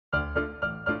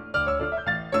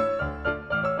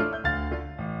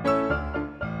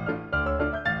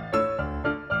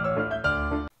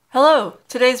Hello,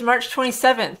 today's March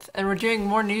 27th, and we're doing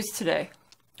more news today.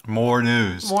 More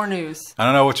news. More news. I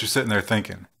don't know what you're sitting there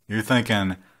thinking. You're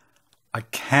thinking, I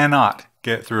cannot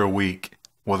get through a week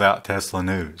without Tesla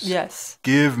news. Yes.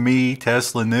 Give me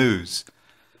Tesla news.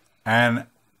 And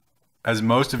as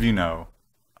most of you know,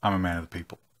 I'm a man of the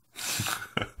people.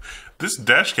 This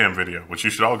Dashcam video, which you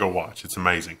should all go watch, it's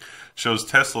amazing, shows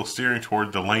Tesla steering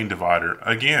toward the lane divider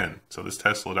again. So this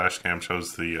Tesla Dashcam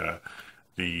shows the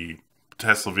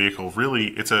Tesla vehicle. Really,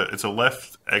 it's a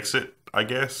left exit, I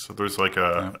guess. So there's like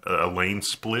a lane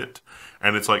split,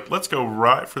 and it's like, let's go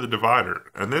right for the divider.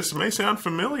 And this may sound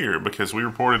familiar because we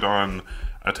reported on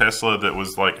a Tesla that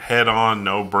was like head on,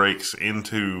 no brakes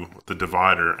into the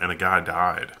divider, and a guy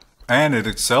died. And it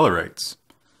accelerates.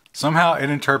 Somehow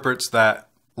it interprets that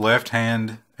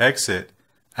left-hand exit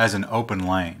as an open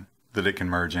lane that it can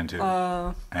merge into.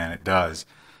 And it does.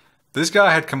 This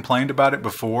guy had complained about it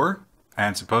before,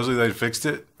 and supposedly they'd fixed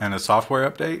it in a software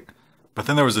update. But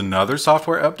then there was another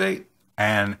software update,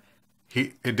 and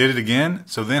it did it again.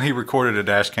 So then he recorded a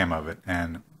dash cam of it,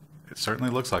 and it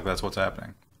certainly looks like that's what's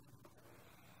happening.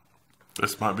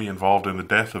 This might be involved in the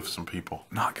death of some people.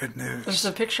 Not good news. There's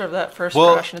a picture of that first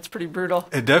crash, and it's pretty brutal.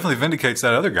 It definitely vindicates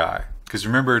that other guy. Because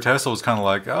remember, Tesla was kind of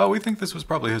like, oh, we think this was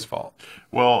probably his fault.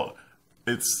 Well,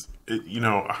 it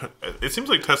seems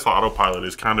like Tesla Autopilot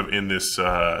is kind of in this,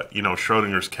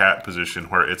 Schrodinger's cat position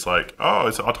where it's like, oh,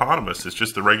 it's autonomous. It's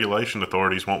just the regulation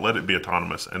authorities won't let it be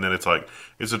autonomous. And then it's like,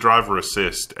 it's a driver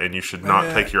assist, and you should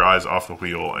not take your eyes off the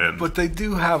wheel. But they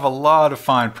do have a lot of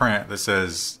fine print that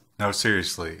says, no,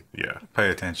 seriously, pay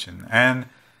attention. And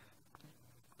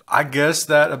I guess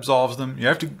that absolves them. You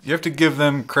have to give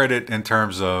them credit in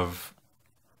terms of,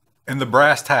 in the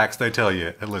brass tacks, they tell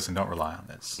you, hey, listen, don't rely on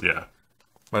this. Yeah.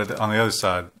 But on the other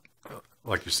side,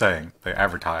 like you're saying, they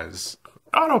advertise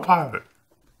Autopilot.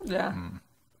 Yeah.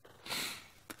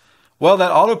 Well,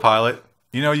 that Autopilot,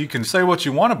 you can say what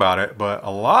you want about it, but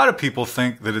a lot of people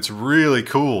think that it's really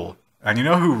cool. And you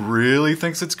know who really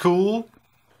thinks it's cool?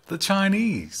 The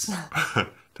Chinese.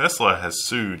 Tesla has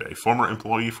sued a former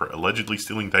employee for allegedly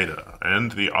stealing data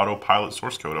and the Autopilot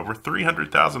source code, over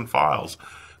 300,000 files.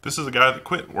 This is a guy that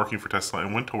quit working for Tesla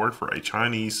and went to work for a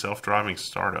Chinese self-driving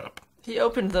startup. He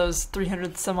opened those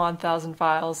 300-some-odd thousand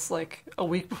files like a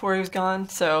week before he was gone,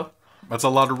 so... That's a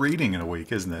lot of reading in a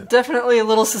week, isn't it? Definitely a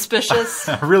little suspicious.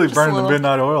 Really burning the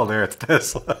midnight oil there at the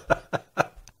Tesla.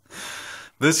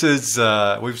 This is,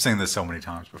 we've seen this so many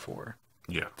times before.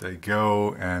 Yeah. They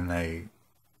go and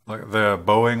like the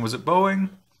Boeing, was it Boeing?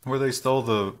 Where they stole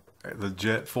the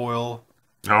jet foil?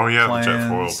 Oh, yeah, plans. the jet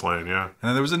foil plane, yeah. And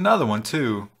then there was another one,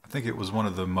 too. I think it was one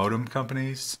of the modem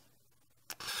companies.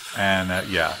 And,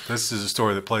 this is a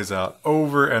story that plays out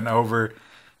over and over.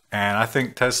 And I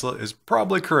think Tesla is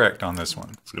probably correct on this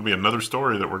one. It's going to be another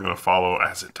story that we're going to follow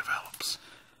as it develops.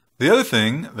 The other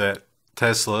thing that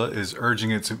Tesla is urging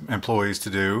its employees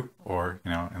to do, or,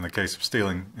 in the case of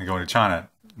stealing and going to China,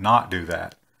 not do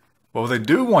that. What they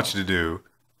do want you to do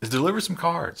is deliver some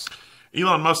cars.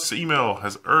 Elon Musk's email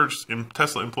has urged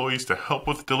Tesla employees to help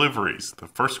with deliveries. The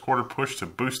first quarter push to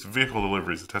boost vehicle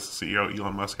deliveries. The Tesla CEO,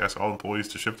 Elon Musk, asked all employees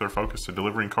to shift their focus to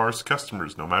delivering cars to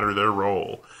customers, no matter their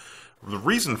role. The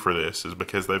reason for this is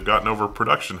because they've gotten over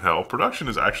production hell. Production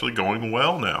is actually going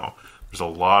well now. There's a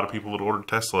lot of people that ordered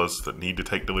Teslas that need to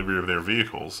take delivery of their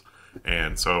vehicles.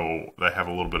 And so they have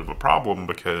a little bit of a problem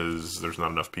because there's not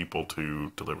enough people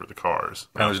to deliver the cars.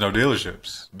 And there's no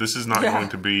dealerships. This is not going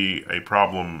to be a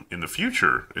problem in the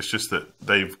future. It's just that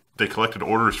they collected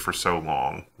orders for so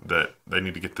long that they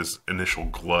need to get this initial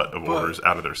glut of orders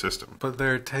out of their system. But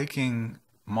they're taking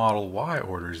Model Y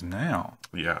orders now.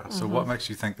 Yeah. So what makes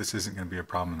you think this isn't going to be a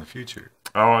problem in the future?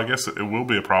 Oh, I guess it will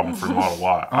be a problem for Model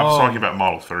Y. I was talking about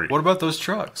Model 3. What about those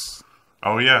trucks?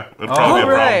 Oh, yeah. It'll probably be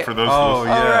a problem for those.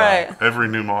 Right. Every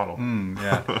new model.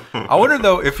 Yeah. I wonder,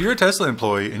 though, if you're a Tesla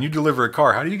employee and you deliver a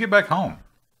car, how do you get back home?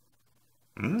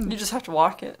 You just have to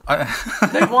walk it.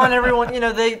 They want everyone,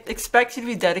 they expect you to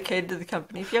be dedicated to the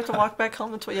company. If you have to walk back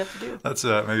home, that's what you have to do. That's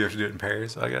maybe you have to do it in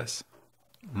pairs, I guess.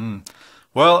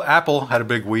 Well, Apple had a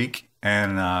big week,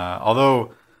 and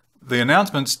although the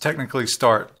announcements technically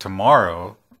start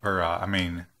tomorrow, or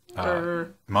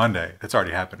Monday. It's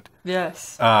already happened.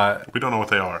 Yes. We don't know what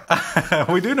they are.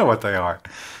 We do know what they are.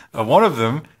 One of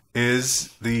them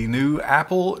is the new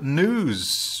Apple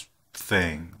News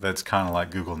thing that's kind of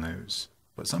like Google News.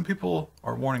 But some people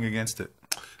are warning against it.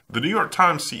 The New York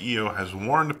Times CEO has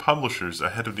warned publishers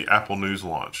ahead of the Apple News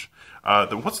launch.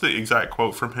 What's the exact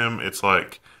quote from him? It's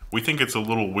like, we think it's a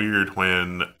little weird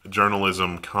when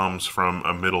journalism comes from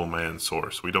a middleman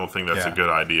source. We don't think that's a good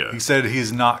idea. He said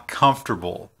he's not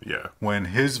comfortable when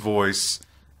his voice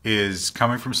is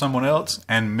coming from someone else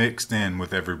and mixed in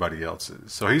with everybody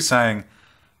else's. So he's saying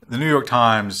the New York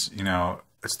Times,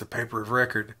 it's the paper of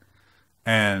record.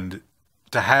 And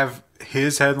to have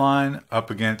his headline up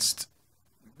against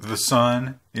the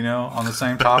Sun, on the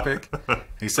same topic,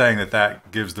 he's saying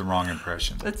that gives the wrong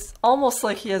impression. It's almost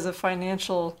like he has a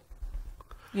financial,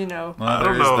 I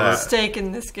don't know stake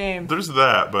in this game. There's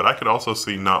that, but I could also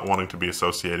see not wanting to be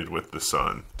associated with the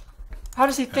Sun. How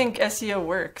does he think SEO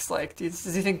works? Like,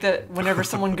 does he think that whenever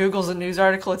someone Googles a news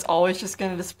article, it's always just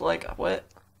going to display, what?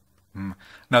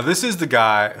 Now, this is the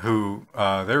guy who,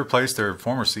 they replaced their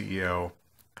former CEO,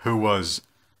 who was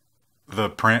the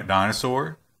print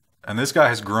dinosaur. And this guy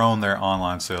has grown their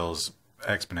online sales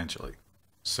exponentially.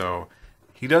 So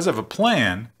he does have a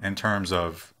plan in terms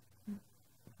of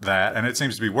that, and it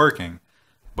seems to be working,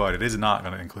 but it is not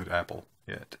going to include Apple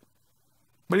yet.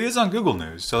 But he is on Google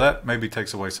News, so that maybe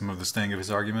takes away some of the sting of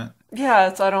his argument.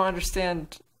 Yeah, I don't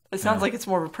understand. It sounds like it's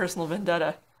more of a personal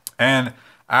vendetta. And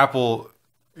Apple,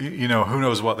 who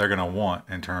knows what they're going to want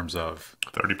in terms of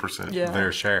 30%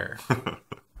 their share.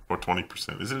 Or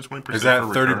 20%. Is it 20%? Is that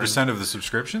 30% of the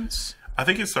subscriptions? I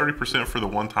think it's 30% for the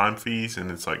one-time fees,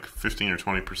 and it's like 15 or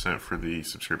 20% for the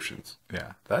subscriptions.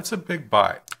 Yeah, that's a big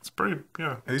bite. It's pretty,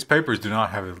 yeah. These papers do not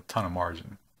have a ton of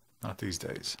margin. Not these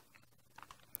days.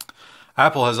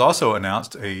 Apple has also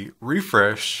announced a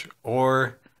refresh,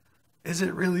 or is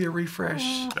it really a refresh?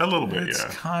 A little bit, it's yeah.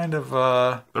 It's kind of...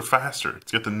 They're faster.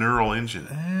 It's got the neural engine.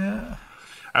 Yeah.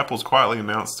 Apple's quietly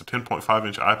announced a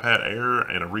 10.5-inch iPad Air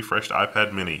and a refreshed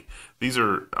iPad Mini. These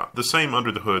are the same under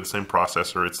the hood, same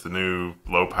processor. It's the new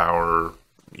low-power,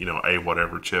 A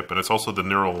whatever chip, and it's also the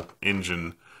neural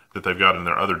engine that they've got in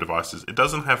their other devices. It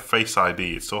doesn't have Face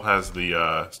ID. It still has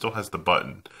the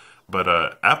button.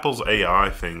 But Apple's AI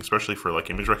thing, especially for like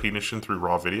image recognition through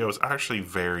raw video, is actually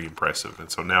very impressive.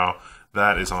 And so now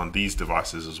that is on these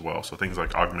devices as well. So things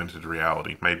like augmented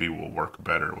reality maybe will work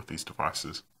better with these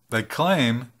devices. They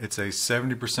claim it's a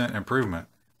 70% improvement.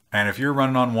 And if you're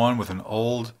running on one with an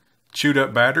old,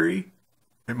 chewed-up battery,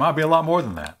 it might be a lot more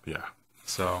than that. Yeah.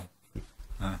 So...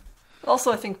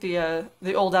 Also, I think the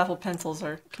old Apple Pencils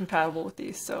are compatible with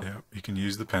these. So yeah, you can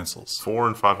use the pencils. 4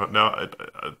 and 5. Now,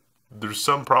 there's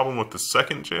some problem with the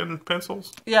second-gen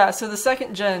pencils? Yeah, so the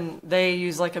second gen, they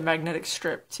use like a magnetic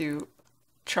strip to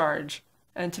charge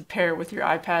and to pair with your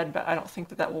iPad, but I don't think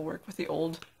that will work with the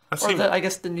old. I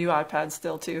guess the new iPad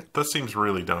still, too. That seems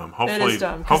really dumb. Hopefully, it is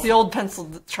dumb, because the old pencil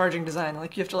charging design,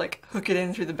 like, you have to, like, hook it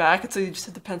in through the back, and so you just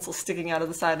have the pencil sticking out of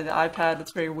the side of the iPad.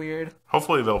 It's very weird.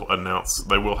 Hopefully they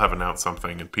will have announced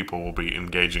something, and people will be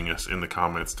engaging us in the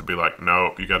comments to be like,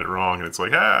 no, you got it wrong. And it's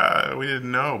like, we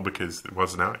didn't know because it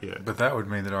wasn't out yet. But that would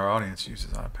mean that our audience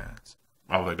uses iPads.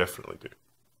 Oh, they definitely do.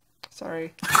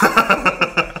 Sorry.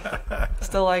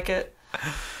 Still like it.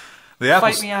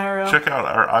 Fight me, IRL. Check out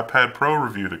our iPad Pro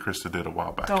review that Krista did a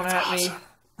while back. Don't at me.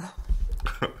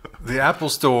 The Apple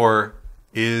Store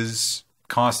is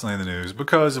constantly in the news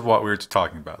because of what we were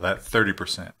talking about, that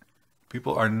 30%.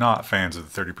 People are not fans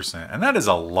of the 30%, and that is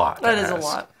a lot. That is a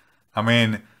lot. I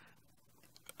mean,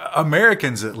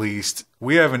 Americans at least,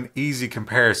 we have an easy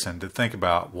comparison to think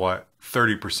about what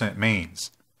 30% means.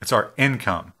 It's our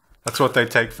income. That's what they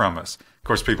take from us. Of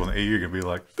course, people in the EU are going to be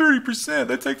like, 30%,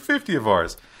 they take 50 of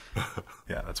ours.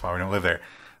 Yeah, that's why we don't live there.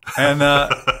 And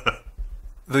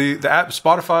the app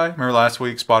Spotify, remember last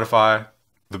week, Spotify,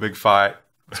 the big fight.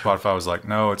 Spotify was like,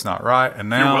 no, it's not right. And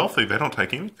now you're wealthy. They don't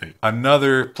take anything.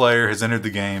 Another player has entered the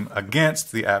game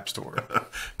against the App Store.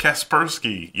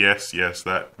 Kaspersky. Yes,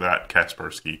 that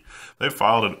Kaspersky. They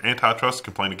filed an antitrust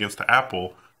complaint against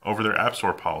Apple over their App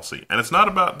Store policy. And it's not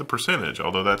about the percentage,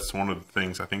 although that's one of the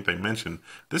things I think they mentioned.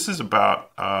 This is about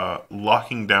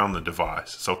locking down the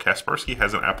device. So Kaspersky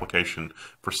has an application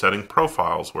for setting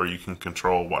profiles where you can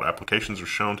control what applications are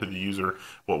shown to the user,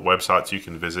 what websites you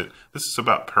can visit. This is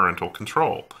about parental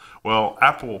control. Well,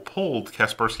 Apple pulled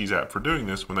Kaspersky's app for doing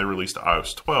this when they released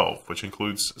iOS 12, which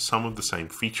includes some of the same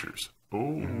features.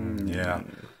 Ooh. Yeah.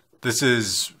 This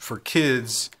is for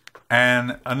kids.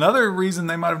 And another reason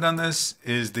they might have done this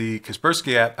is the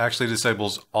Kaspersky app actually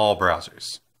disables all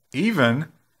browsers, even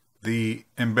the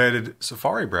embedded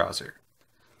Safari browser.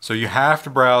 So you have to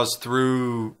browse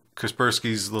through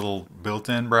Kaspersky's little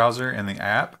built-in browser in the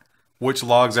app, which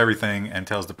logs everything and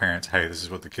tells the parents, hey, this is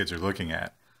what the kids are looking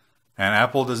at. And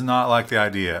Apple does not like the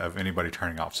idea of anybody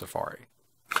turning off Safari.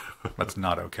 That's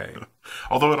not okay.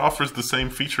 Although it offers the same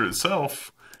feature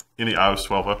itself in the iOS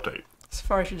 12 update.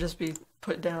 Safari should just be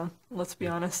put down, let's be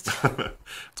honest.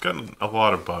 It's gotten a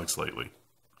lot of bugs lately.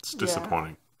 It's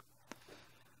disappointing.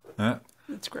 Yeah.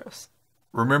 It's gross.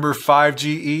 Remember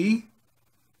 5GE?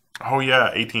 Oh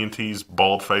yeah, AT&T's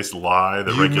bald-faced lie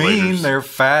that You regulators... mean their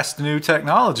fast new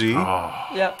technology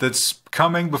Yep. that's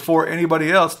coming before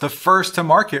anybody else, the first to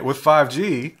market with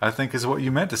 5G, I think is what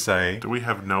you meant to say. Do we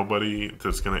have nobody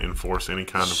that's going to enforce any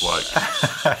kind of like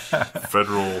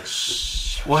federal...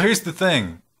 Well, here's the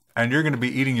thing, and you're going to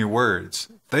be eating your words.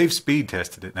 They've speed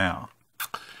tested it now.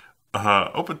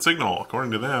 Opensignal,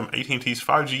 according to them, AT&T's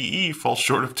 5GE falls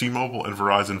short of T-Mobile and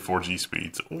Verizon 4G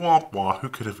speeds. Womp womp, who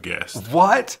could have guessed?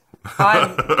 What?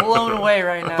 I'm blown away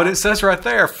right now. But it says right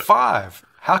there, 5.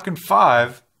 How can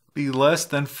 5 be less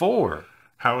than 4?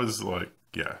 How is like,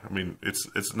 yeah, I mean,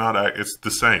 it's not, it's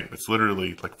the same. It's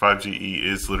literally, like 5GE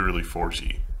is literally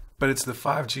 4G. But it's the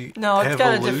 5G no, it's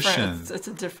evolution. got a different, it's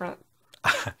a different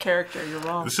character. You're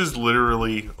wrong. This is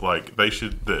literally like they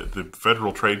should the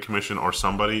Federal Trade Commission or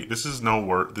somebody. This is no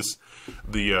word.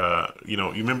 You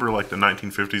remember like the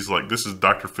 1950s. Like this is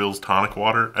Dr. Phil's tonic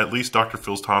water. At least Dr.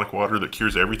 Phil's tonic water that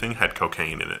cures everything had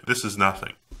cocaine in it. This is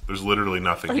nothing. There's literally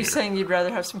nothing. Are you here. saying you'd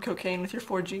rather have some cocaine with your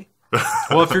 4G?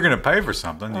 Well, if you're going to pay for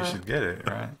something, you should get it,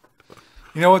 right?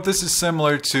 You know what? This is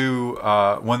similar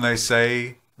to when they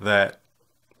say that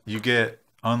you get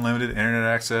unlimited internet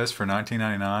access for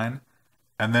 $19.99.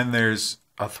 And then there's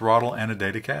a throttle and a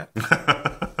data cap.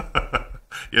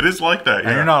 It is like that, yeah.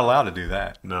 And you're not allowed to do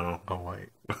that. No. Oh, wait.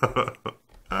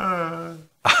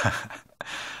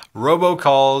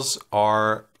 Robocalls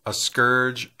are a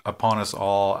scourge upon us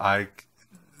all.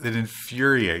 It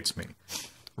infuriates me.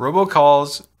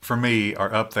 Robocalls, for me,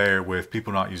 are up there with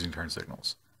people not using turn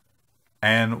signals.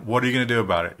 And what are you going to do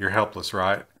about it? You're helpless,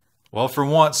 right? Well, for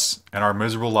once in our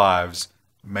miserable lives,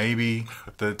 maybe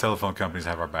the telephone companies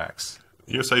have our backs.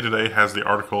 USA Today has the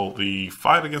article, "The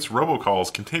fight against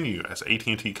robocalls continue as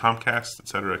AT&T, Comcast,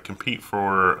 etc. compete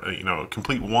for,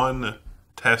 complete one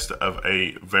test of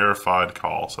a verified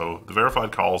call." So the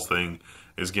verified calls thing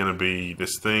is going to be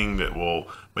this thing that will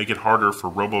make it harder for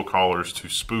robocallers to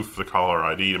spoof the caller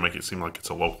ID to make it seem like it's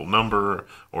a local number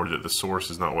or that the source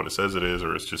is not what it says it is,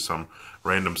 or it's just some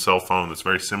random cell phone that's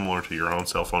very similar to your own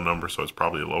cell phone number, so it's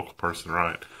probably a local person,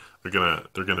 right? They're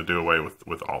gonna do away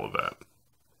with all of that.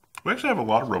 We actually have a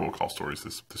lot of robocall stories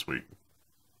this week.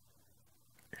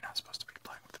 You're not supposed to be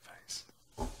playing with the face.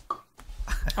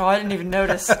 Oh, I didn't even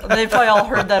notice. They probably all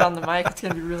heard that on the mic. It's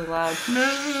going to be really loud.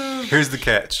 No. Here's the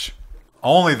catch.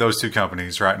 Only those two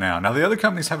companies right now. Now, the other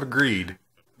companies have agreed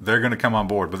they're going to come on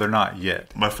board, but they're not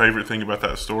yet. My favorite thing about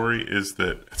that story is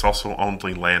that it's also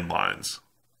only landlines.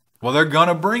 Well, they're going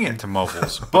to bring it to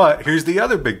mobiles. But here's the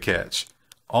other big catch.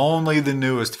 Only the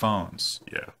newest phones.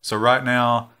 Yeah. So right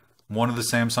now, one of the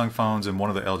Samsung phones and one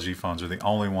of the LG phones are the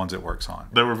only ones it works on.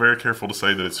 They were very careful to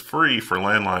say that it's free for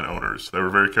landline owners. They were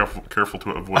very careful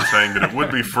to avoid saying that it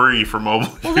would be free for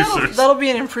mobile users. That'll be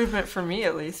an improvement for me,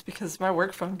 at least, because my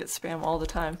work phone gets spam all the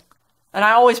time. And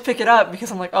I always pick it up because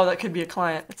I'm like, oh, that could be a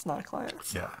client. It's not a client.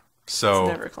 Yeah. So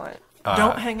it's never a client.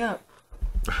 Don't hang up.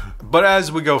 But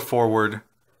as we go forward,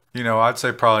 I'd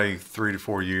say probably 3 to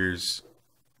 4 years,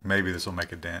 maybe this will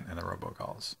make a dent in the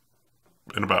robocalls.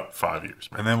 In about 5 years,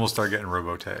 man. And then we'll start getting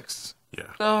robotexts.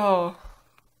 Yeah. Oh.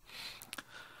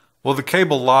 Well, the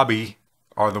cable lobby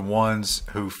are the ones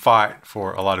who fight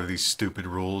for a lot of these stupid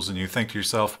rules. And you think to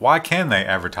yourself, why can they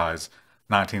advertise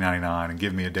 $19.99 and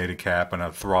give me a data cap and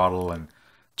a throttle and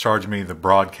charge me the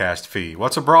broadcast fee?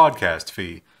 What's a broadcast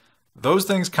fee? Those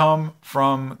things come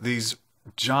from these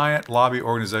giant lobby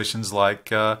organizations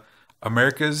like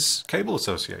America's Cable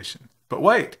Association. But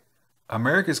wait.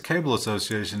 America's Cable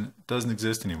Association doesn't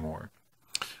exist anymore.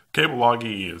 Cable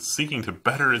Lobby is seeking to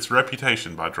better its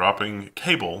reputation by dropping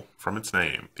cable from its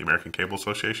name. The American Cable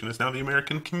Association is now the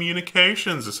American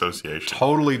Communications Association.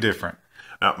 Totally different.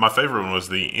 Now, my favorite one was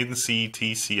the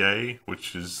NCTCA,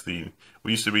 which is we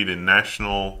used to be the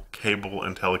National Cable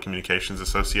and Telecommunications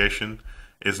Association,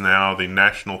 is now the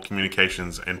National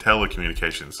Communications and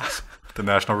Telecommunications. The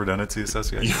National Redundancy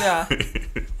Association? Yeah.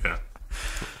 Yeah.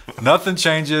 Nothing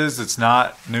changes. It's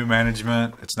not new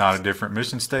management. It's not a different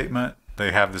mission statement.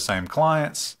 They have the same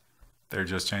clients. They're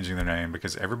just changing their name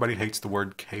because everybody hates the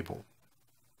word cable.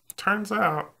 Turns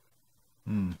out.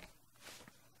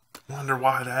 Wonder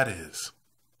why that is.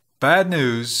 Bad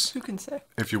news. Who can say?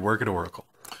 If you work at Oracle.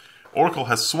 Oracle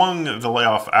has swung the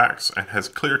layoff axe and has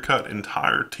clear-cut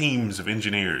entire teams of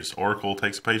engineers. Oracle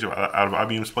takes a page out of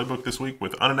IBM's playbook this week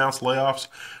with unannounced layoffs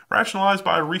rationalized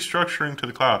by restructuring to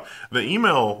the cloud. The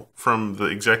email from the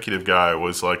executive guy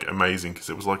was like amazing because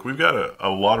it was like, we've got a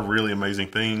lot of really amazing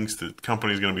things. The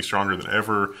company's going to be stronger than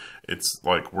ever. It's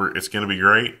like it's going to be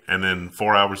great. And then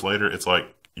 4 hours later, it's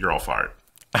like, you're all fired.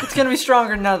 It's going to be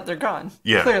stronger now that they're gone.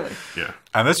 Yeah. Clearly. Yeah.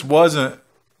 And this wasn't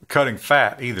cutting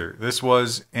fat either. This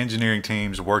was engineering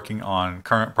teams working on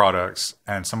current products,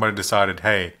 and somebody decided,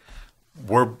 hey,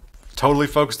 we're totally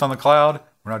focused on the cloud.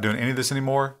 We're not doing any of this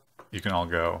anymore. You can all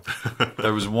go.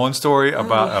 There was one story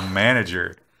about a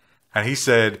manager, and he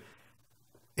said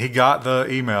he got the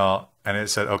email, and it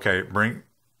said, okay, bring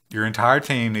your entire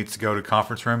team needs to go to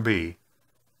conference room B,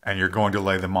 and you're going to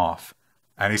lay them off.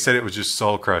 And he said it was just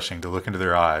soul-crushing to look into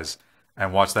their eyes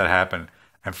and watch that happen.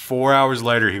 And 4 hours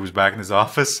later, he was back in his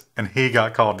office, and he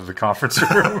got called to the conference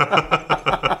room.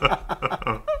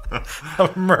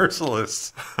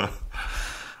 Merciless.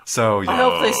 So, yeah. I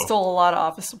hope they stole a lot of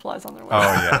office supplies on their way. Oh,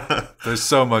 yeah. There's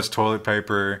so much toilet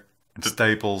paper and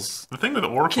staples. The thing with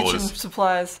Oracle Kitchen is...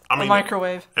 supplies, a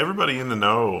microwave. Everybody in the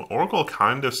know, Oracle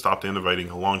kind of stopped innovating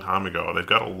a long time ago. They've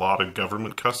got a lot of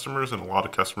government customers and a lot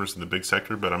of customers in the big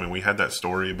sector. But, I mean, we had that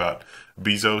story about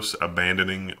Bezos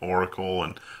abandoning Oracle.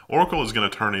 And Oracle is going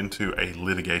to turn into a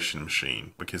litigation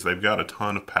machine because they've got a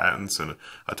ton of patents and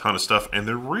a ton of stuff. And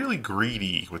they're really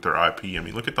greedy with their IP. I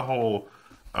mean, look at the whole...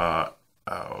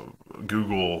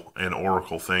 Google and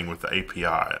Oracle thing with the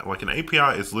API. Like, an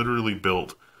API is literally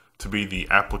built to be the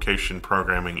application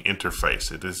programming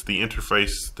interface. It is the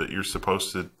interface that you're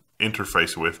supposed to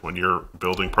interface with when you're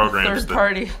building programs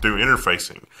that do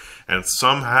interfacing. And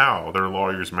somehow their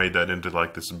lawyers made that into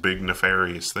like this big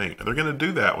nefarious thing. And they're going to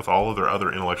do that with all of their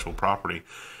other intellectual property.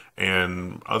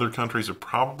 And other countries are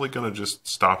probably going to just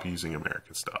stop using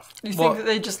American stuff. Do you think that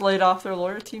they just laid off their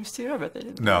lawyer teams too? I bet they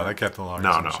didn't. No, they kept the lawyers.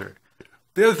 No. Sure.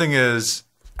 The other thing is,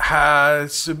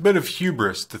 it's a bit of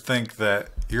hubris to think that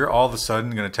you're all of a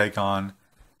sudden going to take on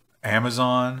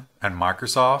Amazon and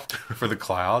Microsoft for the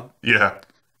cloud. Yeah.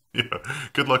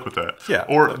 Good luck with that. Yeah.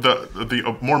 Or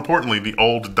the more importantly, the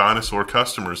old dinosaur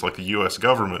customers like the U.S.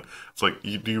 government. It's like,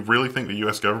 do you really think the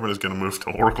U.S. government is going to move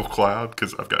to Oracle Cloud?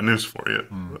 Because I've got news for you.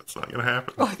 That's not going to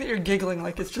happen. I like that you're giggling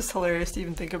like it's just hilarious to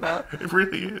even think about. It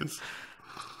really is.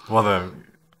 Well, the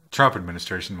Trump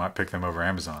administration might pick them over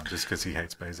Amazon just because he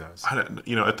hates Bezos.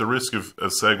 At the risk of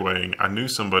segueing, I knew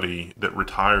somebody that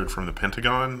retired from the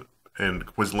Pentagon, and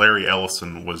Larry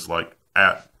Ellison was like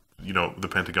at the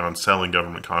Pentagon selling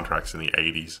government contracts in the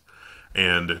 80s.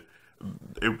 And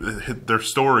their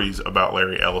stories about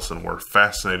Larry Ellison were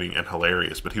fascinating and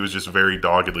hilarious, but he was just very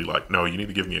doggedly like, no, you need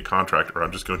to give me a contract or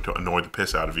I'm just going to annoy the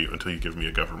piss out of you until you give me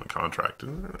a government contract.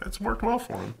 And it's worked well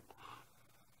for him.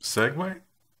 Segue?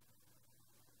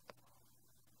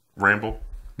 Ramble?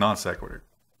 Non sequitur.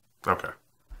 Okay.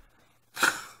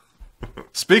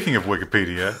 Speaking of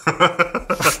Wikipedia...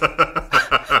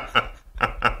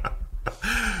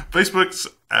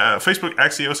 Facebook,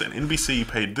 Axios, and NBC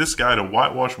paid this guy to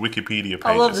whitewash Wikipedia pages.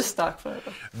 I love this stock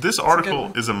photo. This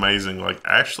article is amazing. Like,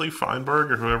 Ashley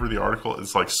Feinberg or whoever the article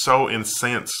is, like, so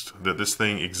incensed that this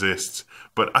thing exists.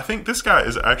 But I think this guy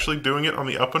is actually doing it on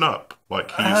the up and up.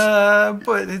 Like, he's...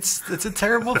 but it's a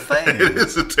terrible thing. It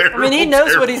is a terrible, I mean, he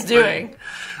knows what he's thing. doing.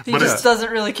 He just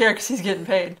doesn't really care because he's getting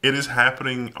paid. It is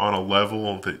happening on a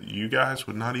level that you guys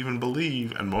would not even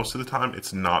believe, and most of the time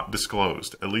it's not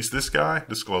disclosed. At least this guy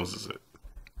discloses it.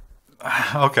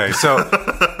 Okay, so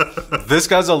this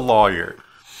guy's a lawyer,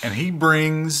 and he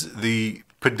brings the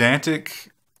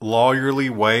pedantic, lawyerly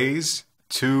ways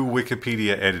to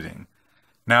Wikipedia editing.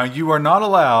 Now, you are not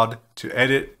allowed to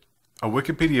edit a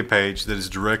Wikipedia page that is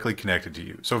directly connected to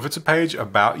you. So if it's a page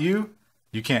about you,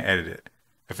 you can't edit it.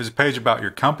 If it's a page about your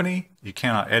company, you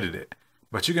cannot edit it.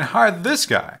 But you can hire this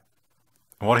guy.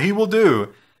 And what he will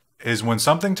do is when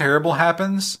something terrible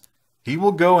happens, he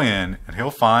will go in and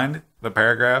he'll find the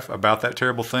paragraph about that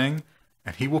terrible thing,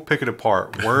 and he will pick it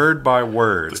apart word by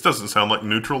word. This doesn't sound like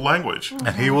neutral language.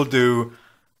 And he will do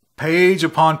page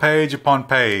upon page upon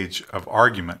page of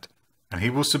argument. And he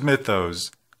will submit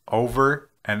those over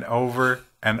and over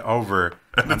and over.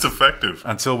 And it's effective.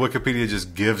 Until Wikipedia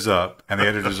just gives up and the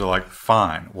editors are like,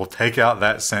 fine, we'll take out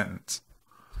that sentence.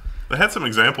 They had some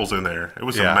examples in there. It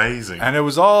was amazing. And it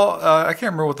was all, I can't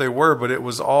remember what they were, but it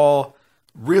was all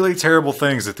really terrible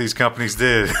things that these companies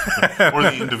did. Or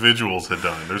the individuals had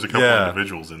done. There's a couple of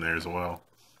individuals in there as well.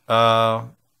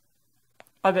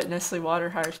 I bet Nestle Water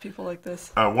hires people like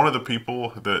this. One of the people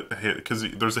that hit, because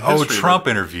there's a history. Trump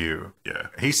interview. Yeah.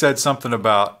 He said something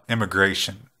about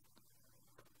immigration.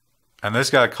 And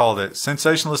this guy called it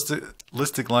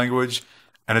sensationalistic language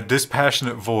and a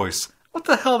dispassionate voice. What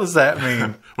the hell does that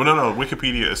mean? Well, no.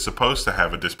 Wikipedia is supposed to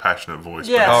have a dispassionate voice.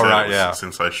 Yeah. But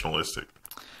sensationalistic.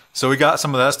 So we got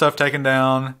some of that stuff taken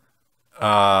down.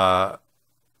 Had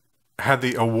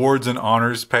the awards and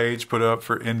honors page put up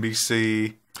for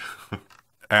NBC.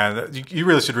 And you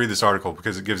really should read this article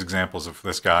because it gives examples of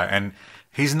this guy. And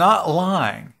he's not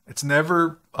lying. It's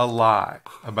never a lie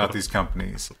about these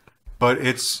companies. But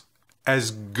it's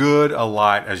as good a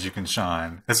light as you can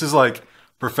shine. This is like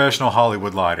professional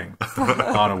Hollywood lighting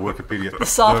on a Wikipedia. The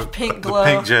soft pink glow.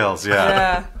 The pink gels,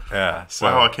 yeah. Yeah. So.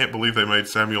 Wow, I can't believe they made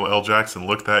Samuel L. Jackson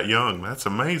look that young. That's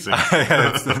amazing.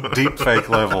 It's the deep fake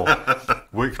level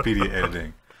Wikipedia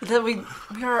editing. That we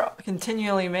are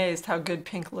continually amazed how good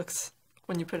pink looks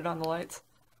when you put it on the lights.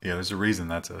 Yeah, there's a reason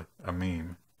that's a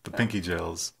meme. The pinky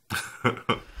gels.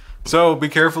 So be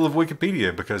careful of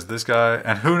Wikipedia because this guy,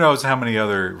 and who knows how many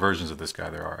other versions of this guy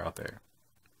there are out there.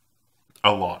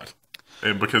 A lot.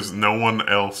 And because no one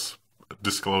else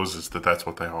discloses that that's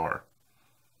what they are.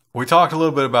 We talked a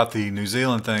little bit about the New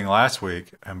Zealand thing last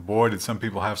week, and boy, did some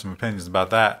people have some opinions about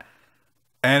that.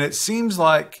 And it seems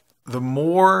like the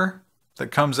more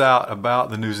that comes out about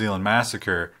the New Zealand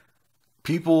massacre,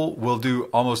 people will do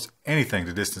almost anything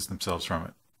to distance themselves from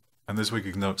it. And this week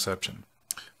is no exception.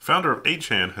 Founder of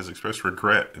 8chan has expressed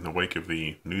regret in the wake of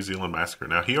the New Zealand massacre.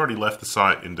 Now, he already left the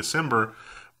site in December,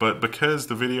 but because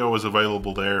the video was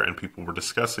available there and people were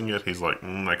discussing it, he's like,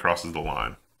 that crosses the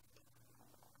line.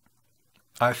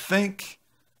 I think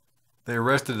they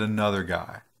arrested another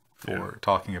guy for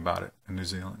talking about it in New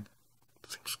Zealand.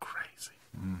 Seems crazy.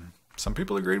 Some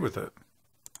people agreed with it,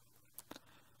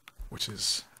 which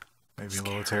is maybe a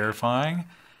little terrifying.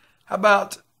 How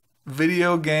about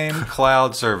video game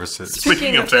cloud services?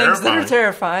 Speaking of things that are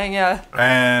terrifying, yeah.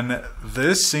 And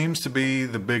this seems to be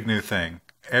the big new thing.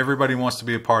 Everybody wants to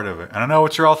be a part of it. And I know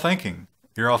what you're all thinking.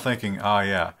 You're all thinking, oh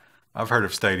yeah, I've heard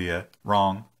of Stadia.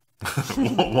 Wrong.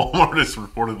 Walmart is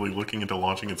reportedly looking into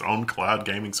launching its own cloud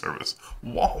gaming service.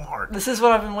 Walmart. This is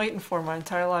what I've been waiting for my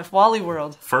entire life. Wally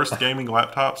World. First gaming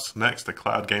laptops, next a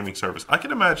cloud gaming service. I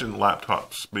can imagine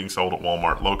laptops being sold at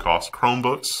Walmart, low cost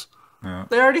Chromebooks. Yeah.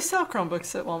 They already sell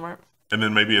Chromebooks at Walmart. And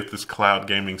then maybe at this cloud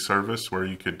gaming service where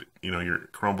you could, your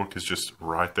Chromebook is just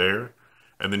right there.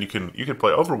 And then you can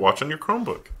play Overwatch on your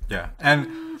Chromebook. Yeah.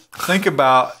 And think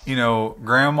about,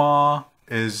 grandma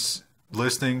is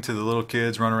listening to the little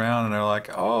kids run around and they're like,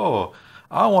 oh,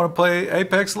 I want to play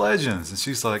Apex Legends. And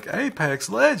she's like, Apex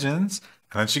Legends?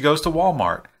 And then she goes to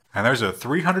Walmart and there's a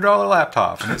 $300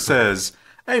 laptop and it says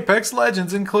Apex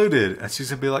Legends included. And she's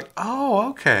going to be like, oh,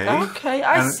 okay. Okay,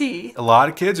 I see. A lot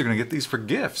of kids are going to get these for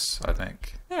gifts, I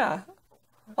think. Yeah.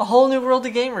 A whole new world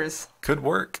of gamers. Could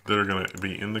work. That are going to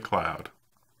be in the cloud.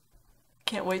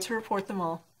 Can't wait to report them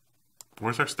all.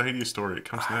 Where's our Stadia story? It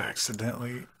comes next.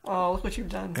 Accidentally. Oh, look what you've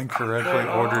done. Incorrectly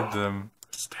ordered them.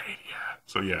 Stadia.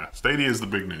 So yeah, Stadia is the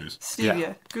big news. Stevia.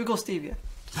 Yeah. Google Stevia.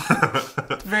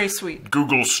 Very sweet.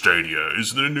 Google Stadia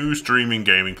is the new streaming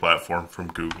gaming platform from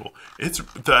Google.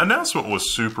 The announcement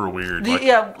was super weird.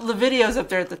 The video's up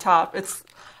there at the top. It's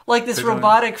like this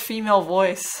robotic female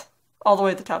voice. All the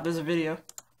way at the top, there's a video.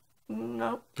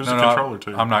 Nope. There's a controller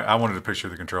too. I wanted to picture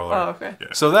the controller. Oh, okay. Yeah.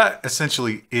 So that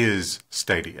essentially is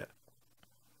Stadia.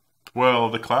 Well,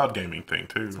 the cloud gaming thing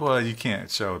too. Well, you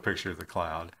can't show a picture of the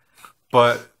cloud.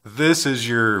 But this is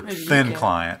your thin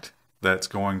client that's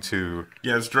going to...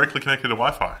 Yeah, it's directly connected to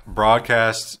Wi-Fi.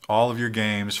 Broadcast all of your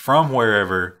games from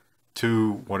wherever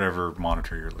to whatever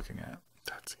monitor you're looking at.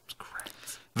 That seems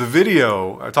crazy. The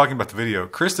video, talking about the video,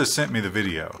 Krista sent me the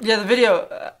video. Yeah, the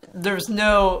video, there was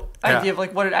no idea of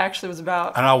what it actually was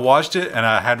about. And I watched it, and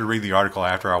I had to read the article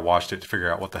after I watched it to figure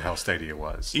out what the hell Stadia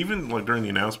was. Even during the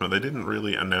announcement, they didn't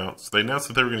really announce. They announced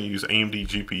that they were going to use AMD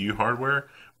GPU hardware,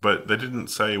 but they didn't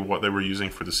say what they were using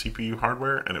for the CPU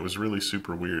hardware, and it was really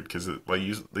super weird because they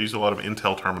use a lot of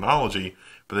Intel terminology,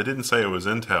 but they didn't say it was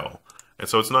Intel. And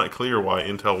so it's not clear why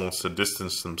Intel wants to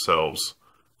distance themselves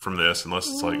from this unless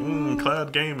it's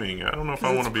cloud gaming. I don't know if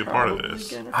I want to be a part of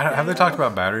this. Have they talked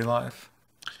about battery life?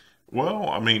 Well,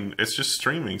 I mean, it's just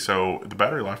streaming, so the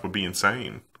battery life would be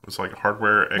insane. It's like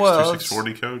hardware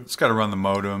X2640 code. It's got to run the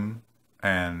modem,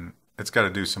 and it's got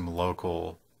to do some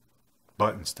local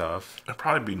button stuff. It'd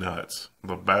probably be nuts.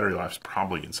 The battery life's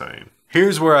probably insane.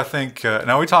 Here's where I think...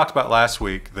 now, we talked about last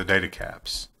week the data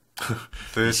caps.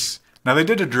 Now, they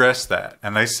did address that,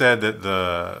 and they said that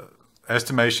the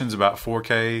estimations about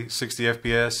 4K 60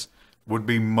 FPS would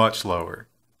be much lower.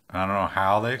 And I don't know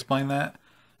how they explain that,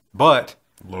 but...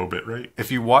 Low bit rate.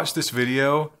 If you watch this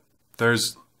video,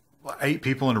 there's 8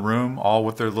 people in a room, all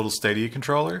with their little Stadia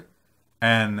controller,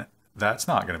 and that's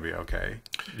not going to be okay.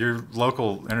 Your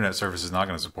local internet service is not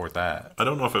going to support that. I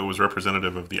don't know if it was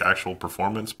representative of the actual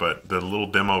performance, but the little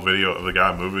demo video of the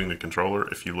guy moving the controller,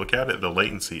 if you look at it, the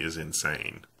latency is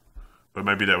insane. But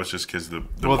maybe that was just because the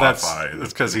Wi-Fi.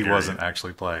 That's because he wasn't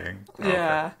actually playing.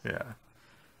 Yeah. Okay.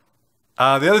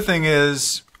 Yeah. The other thing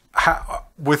is,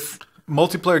 with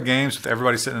multiplayer games with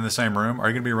everybody sitting in the same room, are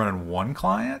you going to be running one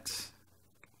client?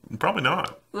 Probably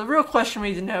not. The real question we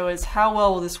need to know is how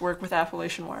well will this work with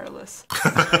Appalachian Wireless?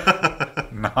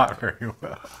 Not very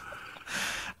well.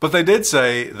 But they did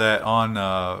say that on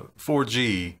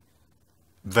 4G,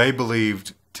 they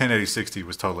believed 1080-60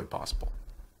 was totally possible.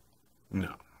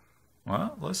 No.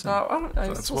 Well, listen.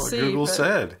 That's we'll what see, Google but...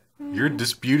 said. You're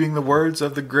disputing the words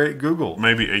of the great Google.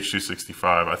 Maybe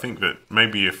H.265. I think that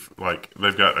maybe if like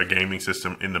they've got a gaming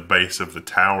system in the base of the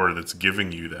tower that's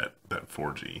giving you that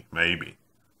 4G, maybe.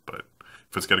 But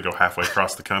if it's got to go halfway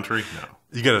across the country, no.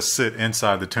 You got to sit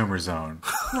inside the tumor zone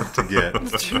to get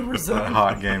that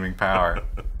hot gaming power.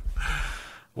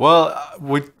 Well,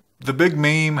 the big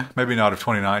meme, maybe not of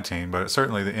 2019, but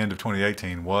certainly the end of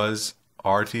 2018, was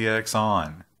RTX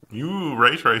on. You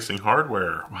ray tracing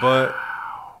hardware. Wow. But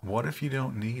what if you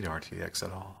don't need RTX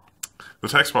at all? The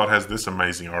TechSpot has this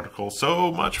amazing article.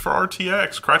 So much for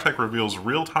RTX. Crytek reveals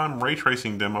real-time ray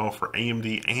tracing demo for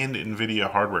AMD and NVIDIA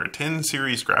hardware, 10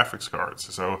 series graphics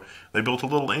cards. So they built a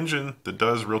little engine that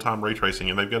does real-time ray tracing,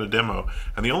 and they've got a demo.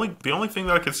 And the only thing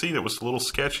that I could see that was a little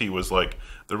sketchy was like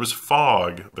there was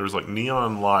fog. There was like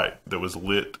neon light that was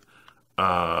lit.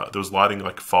 That was lighting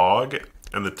like fog,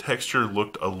 and the texture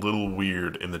looked a little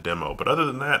weird in the demo. But other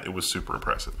than that, it was super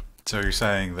impressive. So you're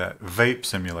saying that vape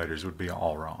simulators would be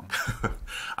all wrong?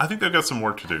 I think they've got some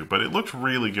work to do, but it looked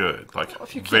really good. Like, well,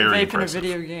 if you can't very vape impressive.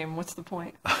 in a video game, what's the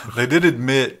point? They did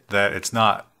admit that it's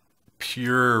not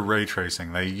pure ray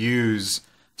tracing. They use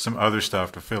some other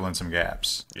stuff to fill in some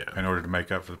gaps in order to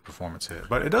make up for the performance hit.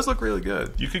 But it does look really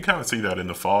good. You can kind of see that in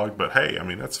the fog, but hey, I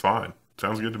mean, that's fine.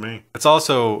 Sounds good to me. It's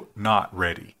also not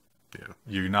ready. Yeah,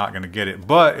 you're not going to get it.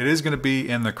 But it is going to be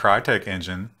in the Crytek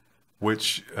engine,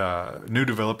 which new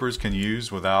developers can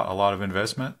use without a lot of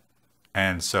investment.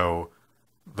 And so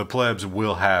the plebs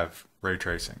will have ray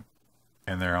tracing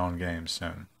in their own games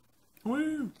soon.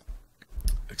 Woo!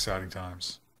 Exciting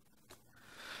times.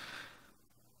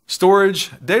 Storage,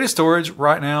 data storage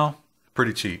right now,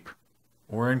 pretty cheap.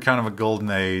 We're in kind of a golden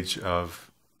age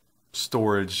of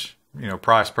storage,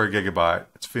 price per gigabyte.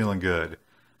 It's feeling good.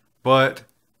 But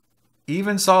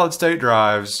even solid state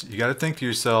drives, you got to think to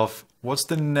yourself, what's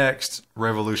the next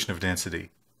revolution of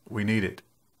density? We need it.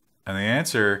 And the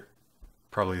answer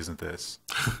probably isn't this.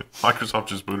 Microsoft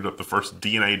just booted up the first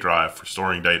DNA drive for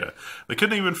storing data. They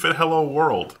couldn't even fit Hello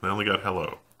World. They only got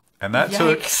Hello. And that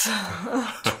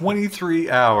Yikes. took 23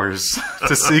 hours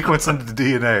to sequence into the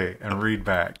DNA and read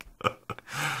back.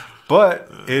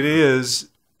 But it is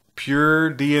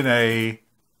pure DNA,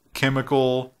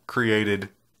 chemical created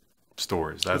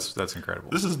storage. That's incredible.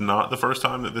 This is not the first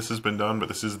time that this has been done, but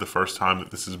this is the first time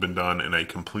that this has been done in a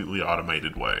completely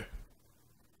automated way.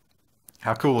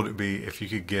 How cool would it be if you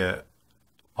could get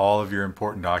all of your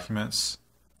important documents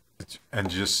and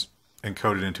just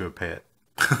encode it into a pet?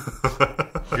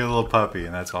 Get a little puppy,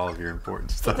 and that's all of your important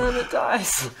stuff. Then it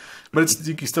dies. But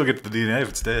you can still get to the DNA if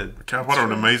it's dead. God, what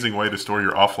an amazing way to store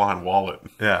your offline wallet.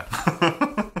 Yeah.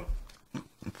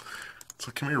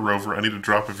 So come here, Rover. I need a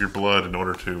drop of your blood in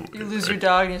order to... You lose your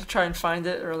dog and you have to try and find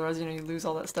it, or otherwise, you lose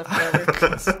all that stuff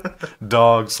forever.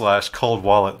 Dog/cold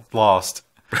wallet lost.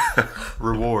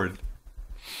 Reward.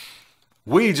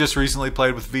 We just recently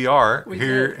played with VR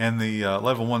in the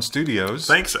Level 1 studios.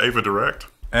 Thanks, Ava Direct.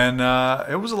 And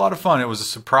it was a lot of fun. It was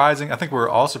surprising. I think we were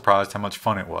all surprised how much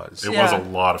fun it was. It was a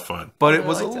lot of fun. But it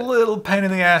was a little pain in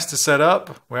the ass to set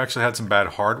up. We actually had some bad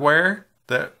hardware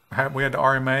that we had to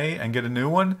RMA and get a new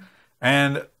one.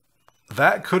 And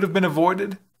that could have been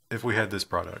avoided if we had this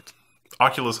product.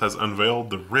 Oculus has unveiled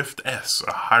the Rift S,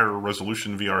 a higher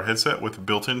resolution VR headset with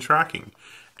built-in tracking.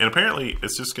 And apparently,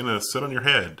 it's just going to sit on your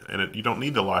head. And you don't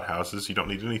need the lighthouses. You don't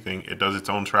need anything. It does its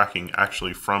own tracking,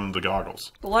 actually, from the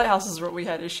goggles. The lighthouses were what we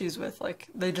had issues with. Like,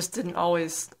 they just didn't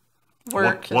always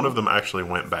work. One of them actually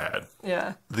went bad.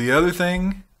 Yeah. The other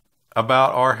thing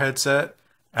about our headset,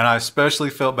 and I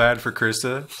especially felt bad for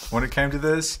Krista when it came to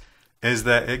this, is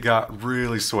that it got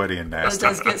really sweaty and nasty. It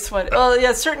does get sweaty. Well,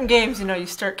 yeah, certain games, you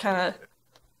start kind of...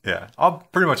 Yeah,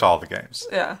 pretty much all the games.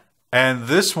 Yeah. And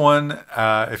this one,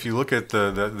 if you look at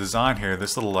the design here,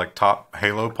 this little top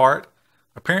halo part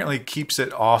apparently keeps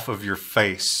it off of your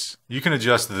face. You can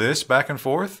adjust this back and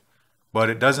forth, but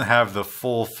it doesn't have the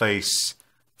full face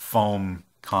foam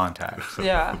contact.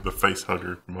 Yeah. The face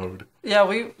hugger mode. Yeah,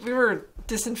 we were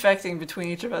disinfecting between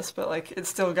each of us, but it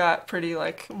still got pretty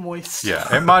moist.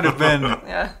 Yeah, it might have been.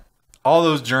 Yeah. All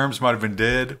those germs might have been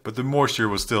dead, but the moisture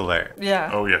was still there. Yeah.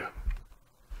 Oh yeah.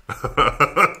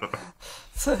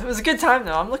 So it was a good time,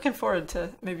 though. I'm looking forward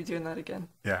to maybe doing that again.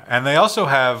 Yeah, and they also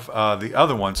have the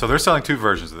other one. So they're selling two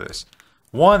versions of this.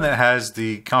 One that has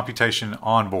the computation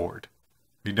on board.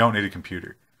 You don't need a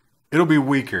computer. It'll be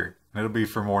weaker, and it'll be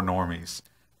for more normies.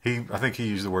 I think he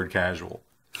used the word casual.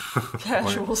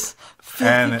 Casuals.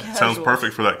 And it Sounds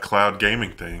perfect for that cloud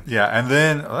gaming thing. Yeah, and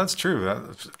then that's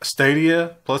true.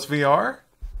 Stadia plus VR.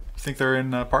 You think they're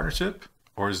in partnership,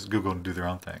 or is Google going to do their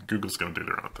own thing? Google's going to do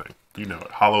their own thing. You know it.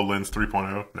 HoloLens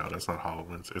 3.0? No, that's not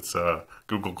HoloLens. It's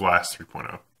Google Glass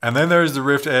 3.0. And then there's the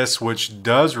Rift S, which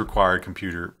does require a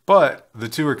computer, but the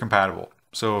two are compatible.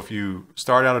 So if you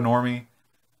start out a normie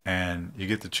and you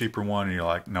get the cheaper one and you're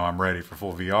like, no, I'm ready for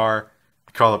full VR,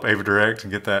 you call up Ava Direct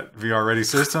and get that VR ready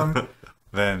system,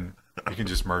 then you can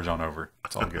just merge on over.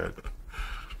 It's all good.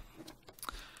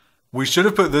 We should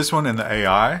have put this one in the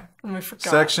AI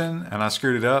section, and I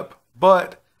screwed it up,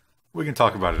 but we can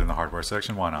talk about it in the hardware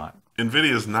section. Why not?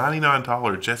 NVIDIA's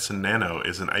 $99 Jetson Nano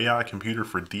is an AI computer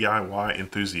for DIY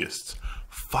enthusiasts.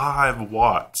 5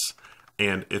 watts,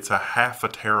 and it's a half a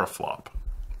teraflop.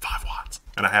 5 watts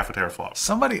and a half a teraflop.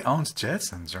 Somebody owns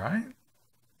Jetsons, right?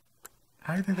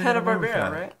 How do you think they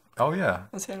Hanna-Barbera, right? Oh, yeah.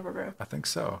 That's Hanna-Barbera. I think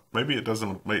so. Maybe it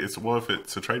doesn't. Well, if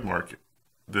it's a trademark,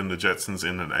 then the Jetsons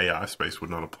in an AI space would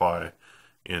not apply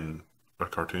in a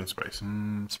cartoon space.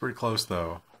 It's pretty close,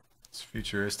 though. It's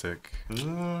futuristic.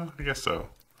 I guess so.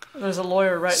 There's a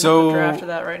lawyer writing up a draft of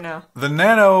that right now. The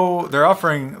Nano, they're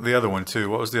offering the other one, too.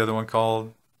 What was the other one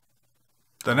called?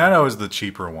 The Nano is the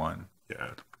cheaper one.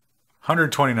 Yeah.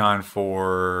 $129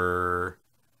 for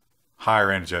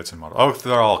higher-end Jetson model. Oh,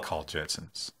 they're all called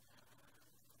Jetsons.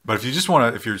 But if you just want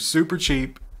to, if you're super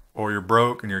cheap or you're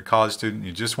broke and you're a college student,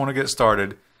 you just want to get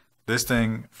started, this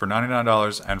thing for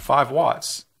 $99 and 5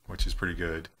 watts, which is pretty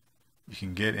good, you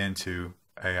can get into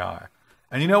AI.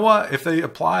 And you know what? If they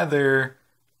apply their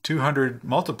 200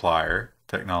 multiplier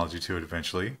technology to it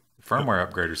eventually, firmware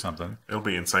upgrade or something, it'll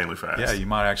be insanely fast. Yeah, you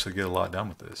might actually get a lot done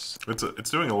with this. It's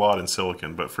doing a lot in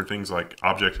silicon, but for things like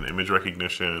object and image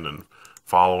recognition and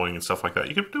following and stuff like that,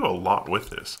 you can do a lot with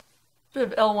this. Bit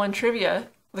of L1 trivia.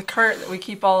 The cart that we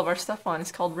keep all of our stuff on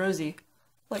is called Rosie,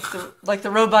 like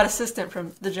the robot assistant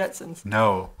from the Jetsons.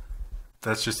 No,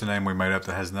 that's just a name we made up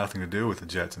that has nothing to do with the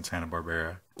Jetsons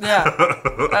Hanna-Barbera. Yeah,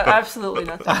 absolutely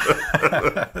nothing.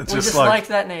 We just like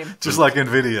that name. Just like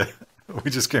NVIDIA. We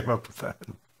just came up with that.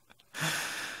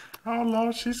 Oh,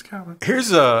 Lord, she's coming.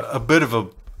 Here's a bit of a,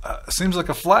 seems like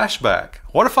a flashback.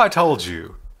 What if I told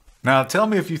you, now tell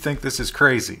me if you think this is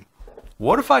crazy.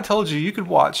 What if I told you you could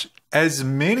watch as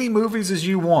many movies as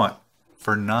you want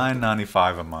for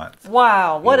 $9.95 a month?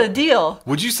 Wow, what a deal.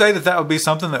 Would you say that would be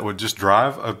something that would just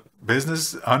drive a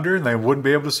business under and they wouldn't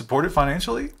be able to support it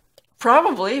financially?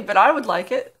 Probably, but I would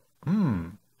like it.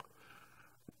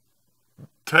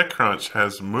 TechCrunch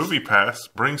has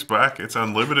MoviePass brings back its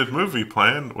unlimited movie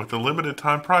plan with a limited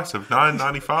time price of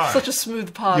 $9.95. Such a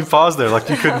smooth pause. You paused there like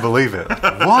you couldn't believe it.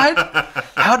 What?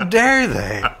 How dare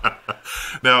they?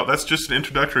 Now, that's just an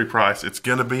introductory price. It's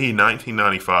going to be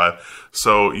 $19.95.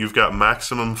 So you've got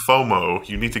maximum FOMO.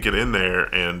 You need to get in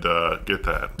there and get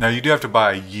that. Now, you do have to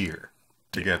buy a year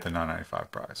to get the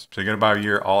 $9.95 price. So you're going to buy a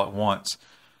year all at once.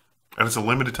 And it's a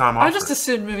limited time offer. I just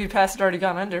assumed MoviePass had already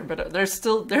gone under, but they're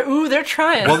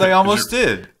trying. Well, they almost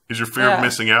did. Is your fear of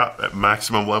missing out at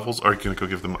maximum levels? Or are you going to go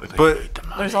give them money? But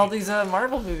there's all these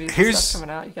Marvel movies and stuff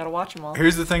coming out. You got to watch them all.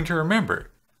 Here's the thing to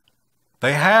remember.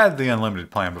 They had the unlimited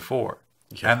plan before.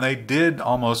 Yeah. And they did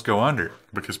almost go under.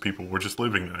 Because people were just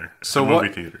living there. So movie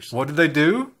theaters. What did they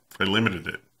do? They limited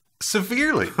it.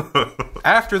 Severely.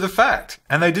 After the fact.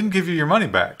 And they didn't give you your money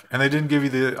back. And they didn't give you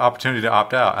the opportunity to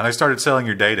opt out. And they started selling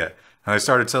your data. And they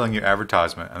started selling you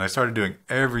advertisement. And they started doing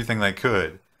everything they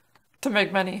could. To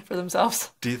make money for themselves.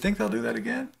 Do you think they'll do that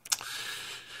again?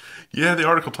 Yeah, the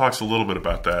article talks a little bit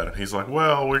about that. He's like,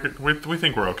 well, we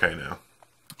think we're okay now.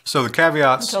 So the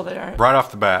caveats, right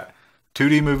off the bat,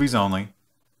 2D movies only.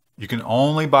 You can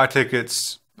only buy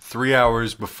tickets 3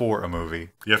 hours before a movie.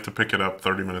 You have to pick it up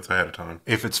 30 minutes ahead of time.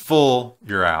 If it's full,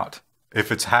 you're out.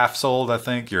 If it's half sold, I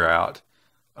think, you're out.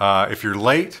 If you're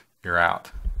late, you're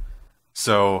out.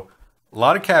 So a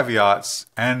lot of caveats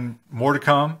and more to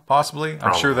come, possibly.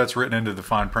 I'm sure that's written into the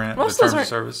fine print. Most the of terms those of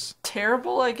service.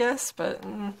 Terrible, I guess, but...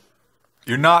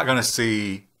 You're not going to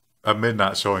see a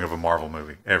midnight showing of a Marvel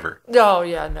movie, ever. Oh,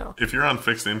 yeah, no. If you're on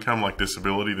fixed income like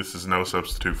disability, this is no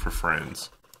substitute for Friends.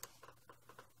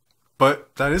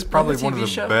 But that is probably one of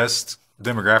the best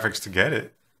demographics to get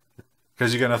it.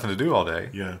 Because you got nothing to do all day.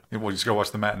 Yeah. We'll just go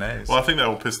watch the matinees. Well, I think that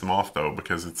will piss them off, though,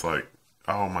 because it's like,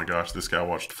 oh my gosh, this guy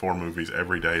watched 4 movies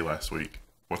every day last week.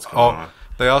 What's going on?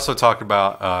 They also talk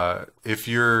about if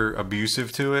you're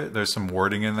abusive to it, there's some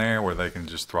wording in there where they can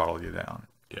just throttle you down.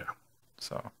 Yeah.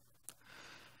 So,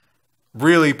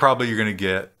 really, probably you're going to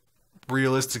get,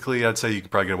 realistically, I'd say you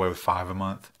could probably get away with 5 a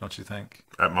month, don't you think?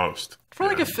 At most. For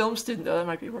like a film student, though, that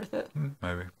might be worth it.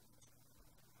 Maybe.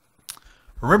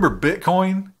 Remember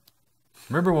Bitcoin?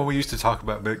 Remember when we used to talk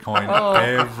about Bitcoin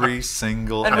every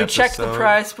single and we episode? checked the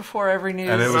price before every news.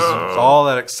 And it was all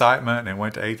that excitement, and it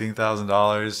went to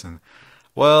 $18,000. And,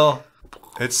 well,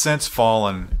 it's since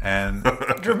fallen, and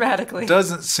dramatically. It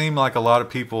doesn't seem like a lot of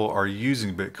people are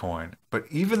using Bitcoin. But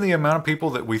even the amount of people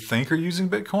that we think are using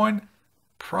Bitcoin,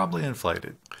 probably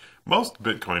inflated. Most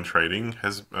Bitcoin trading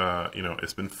has,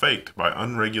 it's been faked by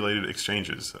unregulated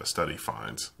exchanges, a study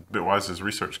finds. Bitwise's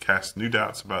research casts new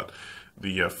doubts about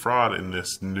the fraud in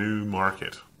this new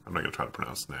market. I'm not going to try to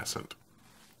pronounce nascent.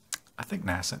 I think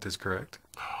nascent is correct.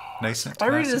 Nascent. I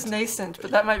read it as nascent, but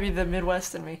that might be the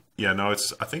Midwest in me. Yeah, no,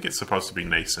 I think it's supposed to be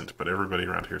nascent, but everybody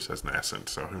around here says nascent,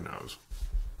 so who knows?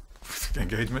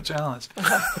 Engagement challenge.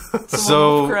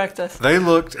 So correct us. They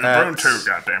looked at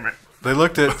goddammit. They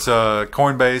looked at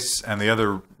Coinbase and the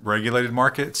other regulated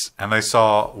markets, and they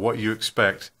saw what you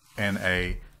expect in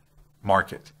a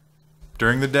market.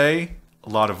 During the day, a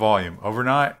lot of volume.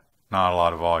 Overnight, not a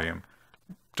lot of volume.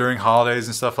 During holidays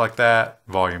and stuff like that,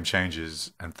 volume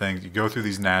changes and things. You go through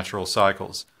these natural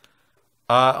cycles.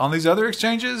 On these other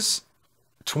exchanges,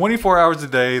 24 hours a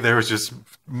day, there was just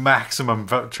maximum,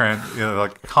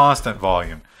 constant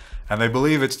volume. And they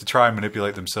believe it's to try and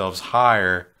manipulate themselves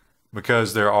higher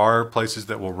because there are places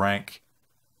that will rank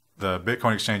the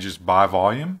Bitcoin exchanges by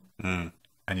volume, and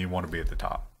you want to be at the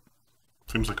top.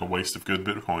 Seems like a waste of good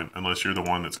Bitcoin, unless you're the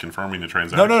one that's confirming the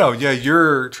transaction. No. Yeah,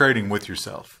 you're trading with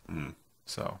yourself.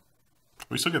 So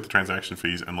we still get the transaction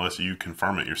fees unless you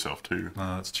confirm it yourself too.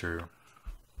 No, that's true.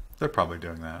 They're probably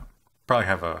doing that. Probably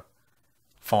have a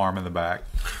farm in the back.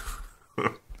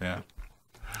 Yeah.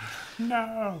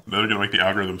 No. They're going to make the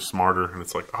algorithm smarter, and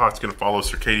it's like, it's going to follow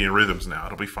circadian rhythms now.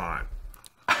 It'll be fine.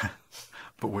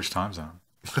 But which time zone?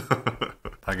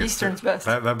 I guess Eastern's best.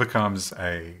 That becomes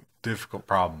a difficult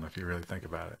problem if you really think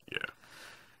about it. Yeah.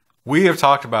 We have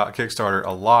talked about Kickstarter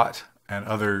a lot and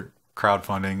other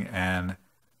crowdfunding, and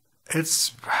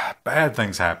it's bad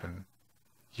things happen.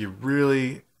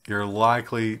 You're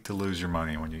likely to lose your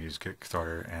money when you use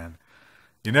Kickstarter, and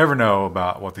you never know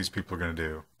about what these people are going to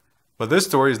do. But this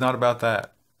story is not about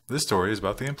that. This story is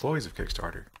about the employees of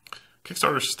Kickstarter.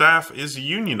 Kickstarter staff is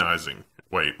unionizing.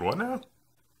 Wait, what now?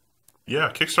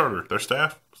 Yeah, Kickstarter, their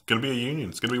staff is going to be a union.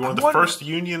 It's going to be one of the first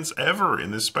unions ever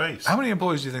in this space. How many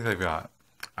employees do you think they've got?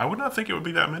 I would not think it would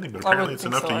be that many, but apparently it's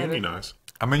enough to unionize.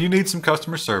 I mean, you need some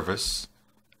customer service.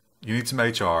 You need some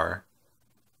HR.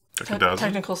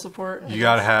 Technical support. You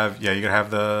gotta have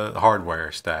the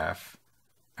hardware staff,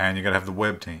 and you gotta have the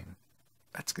web team.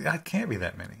 That can't be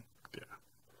that many. Yeah.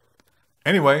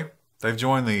 Anyway, they've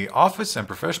joined the Office and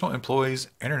Professional Employees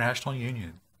International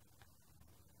Union.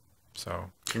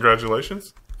 So,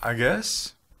 congratulations. I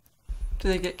guess. Do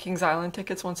they get Kings Island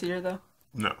tickets once a year though?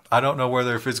 No. I don't know where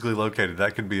they're physically located.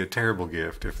 That could be a terrible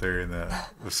gift if they're in the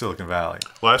Silicon Valley.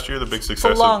 Last year, the big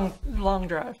success. It's a long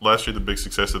drive. Last year, the big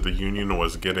success of the union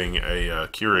was getting a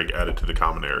Keurig added to the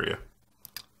common area.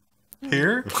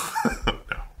 Here? No.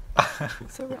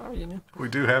 So our union. We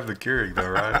do have the Keurig, though,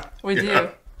 right? We do.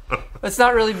 It's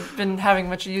not really been having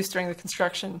much use during the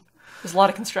construction. There's a lot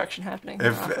of construction happening.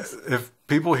 If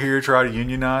people here try to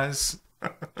unionize,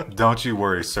 don't you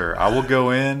worry, sir. I will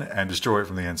go in and destroy it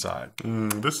from the inside.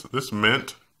 This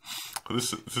mint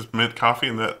coffee,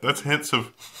 and that's hints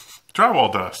of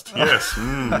drywall dust. Yes,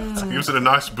 gives it a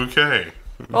nice bouquet.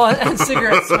 Well, and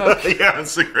cigarette smoke. Yeah, and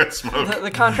cigarette smoke. The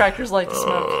contractors like to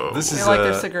smoke. They like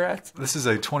their cigarettes. This is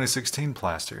a 2016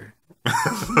 plaster.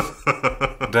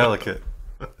 Delicate.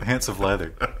 Hints of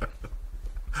leather.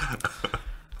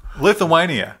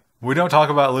 Lithuania. We don't talk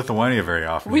about Lithuania very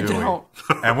often, We do don't.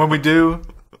 And when we do,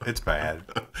 it's bad.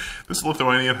 This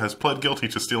Lithuanian has pled guilty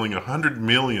to stealing $100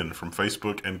 million from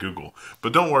Facebook and Google.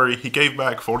 But don't worry, he gave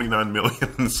back $49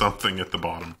 million and something at the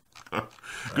bottom.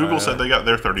 Google said they got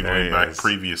their $30 million back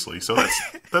previously. So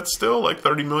that's still like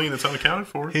 $30 million that's unaccounted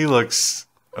for. He looks...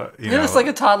 he looks like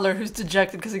a toddler who's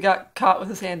dejected because he got caught with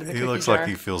his hand in the cookie jar. He looks like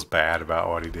he feels bad about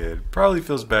what he did. Probably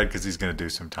feels bad because he's going to do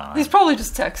some time. He's probably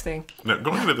just texting. Now,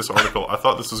 going into this article, I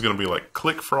thought this was going to be like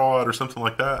click fraud or something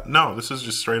like that. No, this is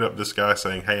just straight up this guy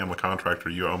saying, hey, I'm a contractor,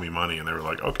 you owe me money. And they were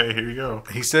like, okay, here you go.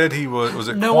 He said he was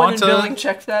it no Quanta? One in billing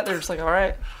checked that. They're just like, all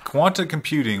right. Quanta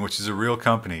Computing, which is a real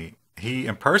company, he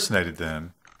impersonated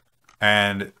them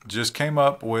and just came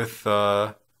up with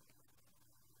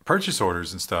purchase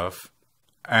orders and stuff.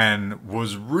 And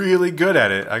was really good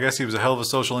at it. I guess he was a hell of a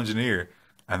social engineer.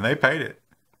 And they paid it.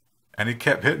 And he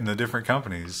kept hitting the different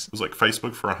companies. It was like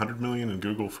Facebook for $100 million and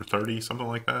Google for 30, something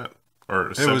like that? Or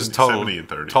it 70, was total, 70 and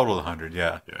 30. Total 100,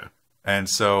 yeah. Yeah. And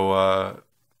so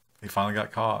he finally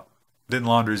got caught. Didn't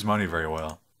launder his money very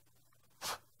well.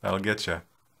 That'll get you.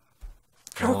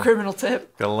 Pro criminal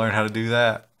tip. Got to learn how to do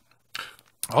that.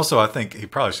 Also, I think he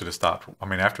probably should have stopped. I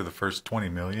mean, after the first 20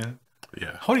 million.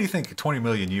 Yeah. What do you think 20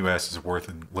 million US is worth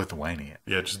in Lithuania?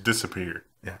 Yeah, just disappear.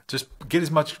 Yeah, just get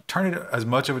turn it as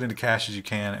much of it into cash as you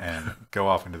can and go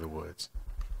off into the woods.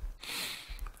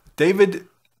 David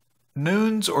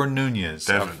Nunes or Nunez?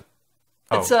 Devin.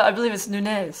 It's I believe it's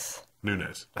Nunez.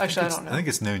 Nunez. Actually, I don't know. I think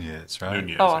it's Nunez, right?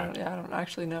 Nunez. Oh, I don't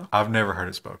actually know. I've never heard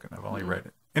it spoken. I've only read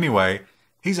it. Anyway,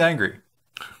 he's angry.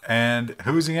 And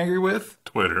who is he angry with?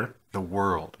 Twitter. The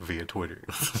world via Twitter.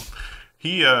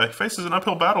 He faces an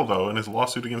uphill battle, though, in his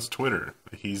lawsuit against Twitter.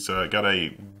 He's got a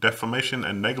defamation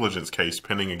and negligence case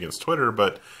pending against Twitter,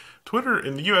 but Twitter,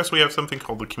 in the U.S., we have something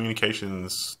called the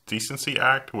Communications Decency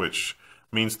Act, which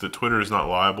means that Twitter is not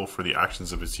liable for the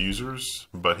actions of its users,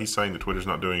 but he's saying that Twitter's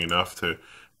not doing enough to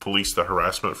police the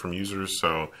harassment from users.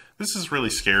 So this is really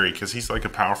scary because he's like a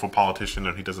powerful politician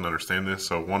and he doesn't understand this.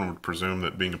 So one would presume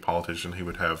that being a politician, he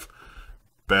would have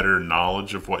better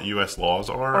knowledge of what U.S. laws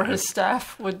are. Or his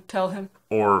staff would tell him.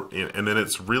 And then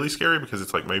it's really scary because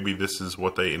it's like maybe this is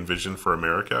what they envision for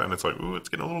America. And it's like, ooh, it's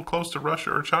getting a little close to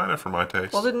Russia or China for my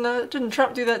taste. Well, didn't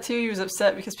Trump do that too? He was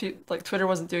upset because Twitter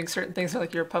wasn't doing certain things.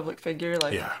 Like you're a public figure.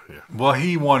 Like yeah. Well,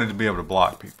 he wanted to be able to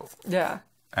block people. Yeah.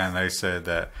 And they said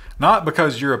that not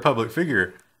because you're a public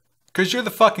figure, because you're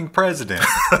the fucking president.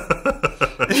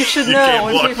 You should know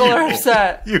when people are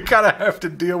upset. You gotta have to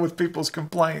deal with people's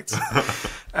complaints.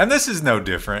 And this is no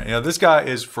different. You know, this guy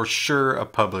is for sure a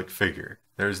public figure.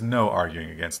 There's no arguing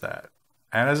against that.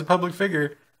 And as a public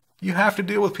figure, you have to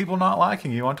deal with people not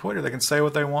liking you on Twitter. They can say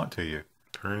what they want to you.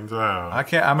 Turns out.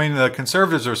 I mean, the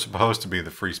conservatives are supposed to be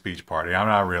the free speech party. I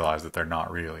mean, I realize that they're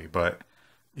not really, but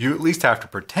you at least have to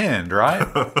pretend, right?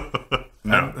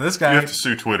 No. And this guy, you have to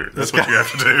sue Twitter. That's what you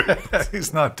have to do.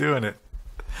 He's not doing it.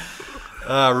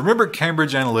 Remember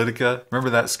Cambridge Analytica? Remember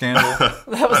that scandal?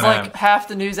 That was like half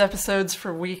the news episodes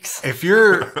for weeks. If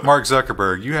you're Mark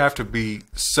Zuckerberg, you have to be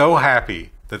so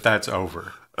happy that that's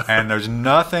over. And there's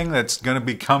nothing that's going to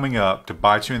be coming up to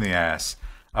bite you in the ass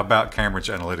about Cambridge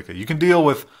Analytica. You can deal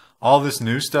with all this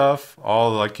new stuff,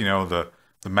 all like, you know, the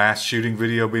mass shooting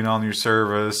video being on your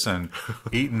service and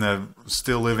eating the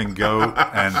still living goat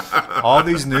and all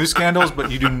these news scandals, but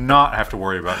you do not have to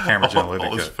worry about Cambridge Analytica.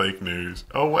 All this fake news.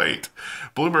 Oh, wait.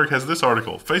 Bloomberg has this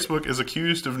article. Facebook is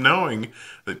accused of knowing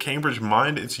that Cambridge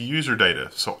mined its user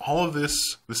data. So all of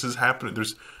this is happening.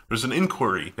 There's an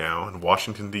inquiry now in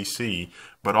Washington, D.C.,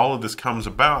 but all of this comes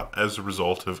about as a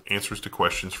result of answers to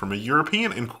questions from a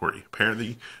European inquiry.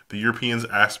 Apparently, the Europeans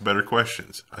asked better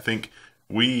questions. I think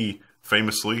we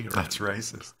famously... That's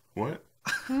racist. What?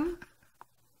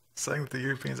 Saying that the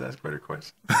Europeans ask better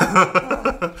questions.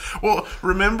 Well,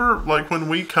 remember, like, when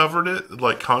we covered it,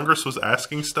 like, Congress was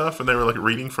asking stuff, and they were, like,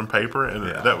 reading from paper, and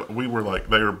that we were, like,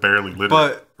 they were barely literate.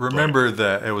 But remember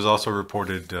that it was also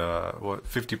reported,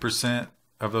 50%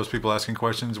 of those people asking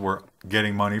questions were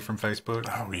getting money from Facebook?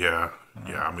 Oh, yeah.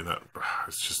 Yeah, I mean,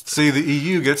 it's just... See, the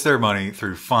EU gets their money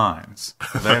through fines.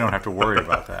 They don't have to worry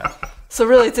about that. So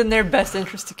really, it's in their best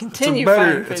interest to continue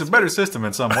fighting Facebook. It's a better system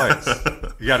in some ways.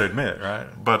 You got to admit, right?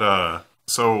 But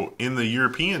so in the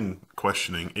European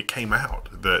questioning, it came out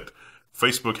that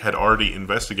Facebook had already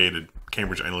investigated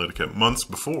Cambridge Analytica months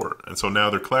before. And so now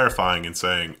they're clarifying and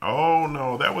saying, oh,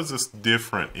 no, that was this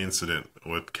different incident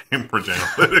with Cambridge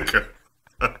Analytica.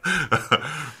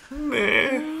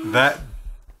 That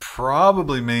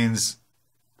probably means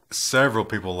several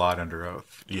people lied under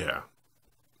oath. Yeah.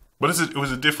 But it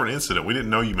was a different incident. We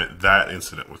didn't know you meant that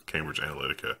incident with Cambridge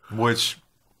Analytica. Which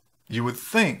you would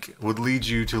think would lead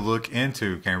you to look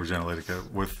into Cambridge Analytica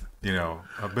with, you know,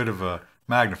 a bit of a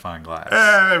magnifying glass.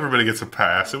 Everybody gets a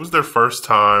pass. It was their first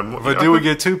time. But do we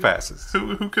get 2 passes?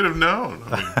 Who could have known?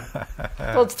 I mean,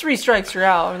 well, it's 3 strikes, you're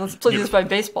out. I mean, let's play this by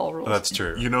baseball rules. That's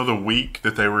true. You know, the week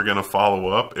that they were going to follow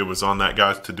up, it was on that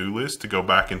guy's to-do list to go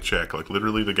back and check. Like,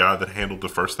 literally, the guy that handled the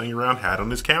first thing around had on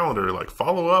his calendar, like,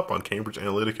 follow up on Cambridge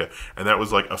Analytica. And that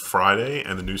was, like, a Friday,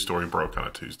 and the news story broke on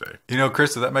a Tuesday. You know,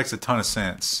 Krista, that makes a ton of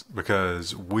sense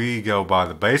because we go by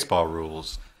the baseball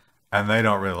rules, and they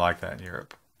don't really like that in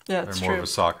Europe. Yeah, They're more of a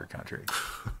soccer country.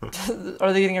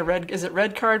 Are they getting a red? Is it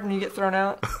red card when you get thrown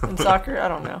out in soccer? I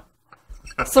don't know.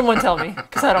 Someone tell me,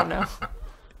 because I don't know.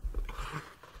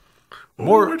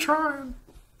 We're trying.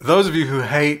 Those of you who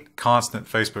hate constant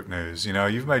Facebook news, you know,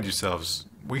 you've made yourselves.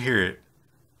 We hear it,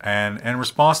 and in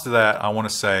response to that, I want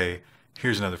to say,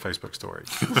 here's another Facebook story.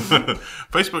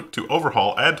 Facebook to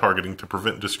overhaul ad targeting to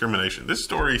prevent discrimination. This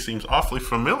story seems awfully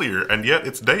familiar, and yet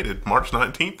it's dated March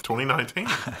 19th, 2019.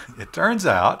 It turns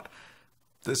out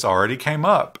this already came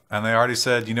up, and they already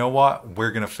said, you know what, we're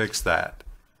going to fix that.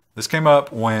 This came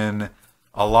up when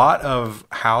a lot of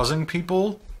housing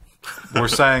people were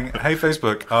saying, hey,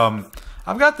 Facebook,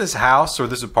 I've got this house or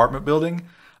this apartment building.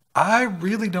 I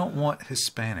really don't want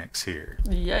Hispanics here.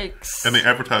 Yikes. And the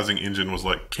advertising engine was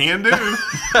like, can do.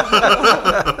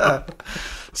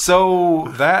 So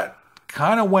that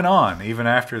kind of went on even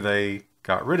after they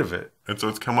got rid of it. And so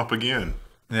it's come up again.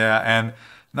 Yeah, and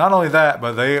not only that,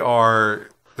 but they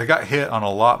got hit on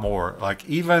a lot more. Like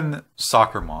even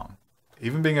soccer mom,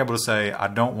 even being able to say, I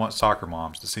don't want soccer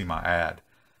moms to see my ad.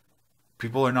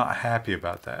 People are not happy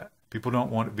about that. People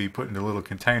don't want to be put into little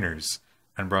containers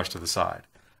and brushed to the side.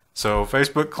 So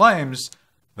Facebook claims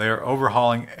they are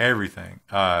overhauling everything.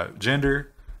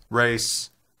 Gender,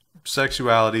 race,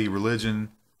 sexuality,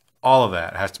 religion, all of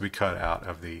that has to be cut out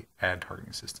of the ad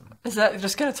targeting system. Is that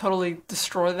just going to totally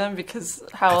destroy them? Because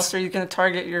how else are you going to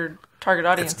target your target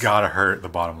audience? It's got to hurt the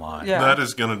bottom line. Yeah. That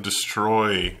is going to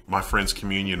destroy my friend's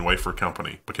communion wafer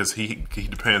company because he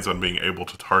depends on being able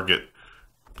to target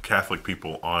Catholic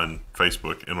people on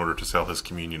Facebook in order to sell his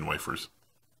communion wafers.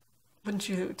 Wouldn't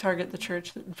you target the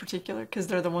church in particular? Because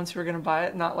they're the ones who are going to buy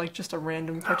it, not like just a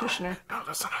random practitioner. No,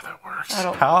 that's not how that works.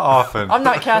 How often? I'm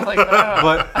not Catholic,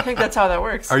 but I think that's how that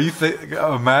works. Are you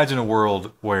imagine a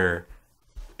world where,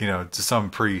 some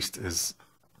priest is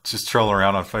just trolling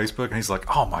around on Facebook and he's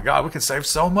like, oh my God, we can save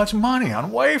so much money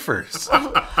on wafers.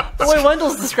 The way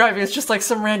Wendell's describing it's just like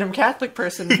some random Catholic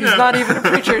person who's not even a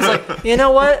preacher. He's like, you know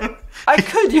what? I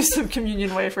could use some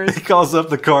communion wafers. He calls up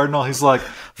the cardinal. He's like,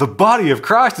 the body of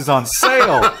Christ is on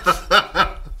sale.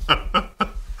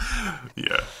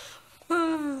 Yeah.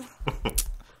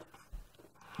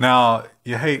 Now,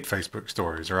 you hate Facebook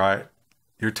stories, right?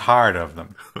 You're tired of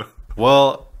them.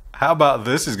 Well, how about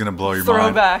this is going to blow your mind?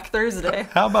 Throwback Thursday.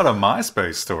 How about a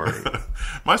MySpace story?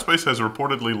 MySpace has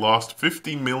reportedly lost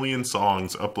 50 million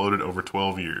songs uploaded over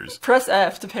 12 years. Press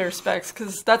F to pay respects,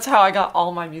 because that's how I got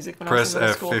all my music when I was in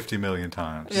middle school. Press F 50 million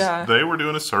times. Yeah. They were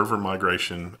doing a server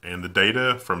migration, and the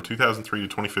data from 2003 to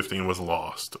 2015 was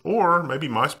lost. Or maybe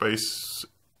MySpace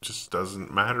just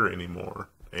doesn't matter anymore,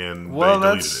 and they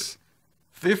deleted it.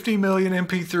 50 million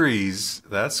MP3s.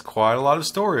 That's quite a lot of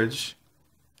storage.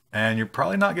 And you're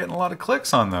probably not getting a lot of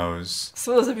clicks on those.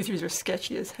 Some of those MP3s are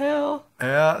sketchy as hell.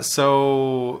 Yeah,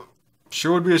 so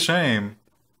sure would be a shame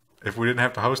if we didn't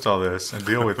have to host all this and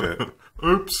deal with it.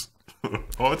 Oops.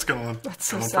 Oh, it's gone. That's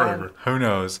so gone sad. forever. Who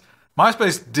knows?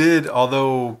 MySpace did,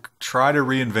 although, try to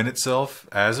reinvent itself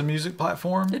as a music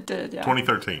platform. It did, yeah.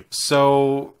 2013.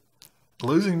 So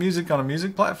losing music on a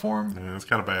music platform? Yeah, it's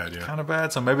kind of bad, yeah. Kind of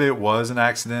bad. So maybe it was an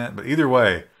accident. But either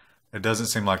way, it doesn't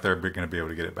seem like they're going to be able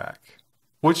to get it back.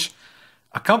 Which,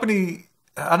 a company,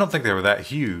 I don't think they were that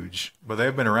huge, but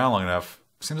they've been around long enough.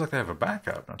 Seems like they have a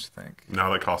backup, don't you think?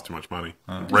 No, that costs too much money.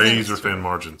 Razor thin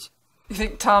margins. You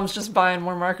think Tom's just buying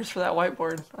more markers for that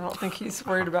whiteboard? I don't think he's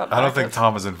worried about backups. I don't think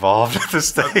Tom is involved at this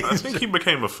stage. I think he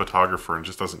became a photographer and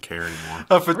just doesn't care anymore.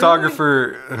 A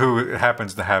photographer who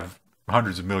happens to have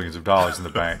hundreds of millions of dollars in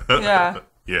the bank. Yeah.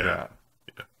 Yeah.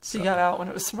 So he got out when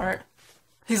it was smart.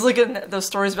 He's looking at those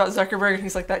stories about Zuckerberg and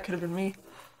he's like, that could have been me.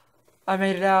 I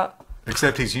made it out.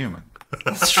 Except he's human.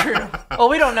 That's true. Well,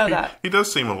 we don't know that. He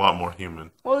does seem a lot more human.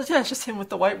 Well, yeah, it's just him with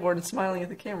the whiteboard and smiling at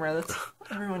the camera. That's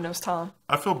everyone knows Tom.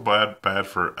 I feel bad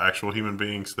for actual human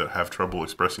beings that have trouble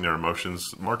expressing their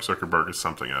emotions. Mark Zuckerberg is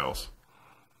something else.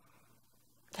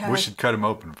 Yeah, We should cut him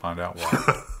open and find out why.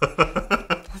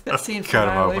 that scene from Cut him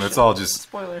open. Annihilation. It's all just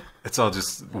Spoiler. It's all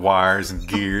just wires and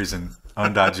gears and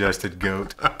undigested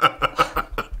goat.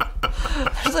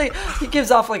 It's like he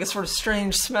gives off like a sort of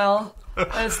strange smell,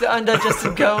 and it's the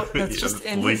undigested goat that's just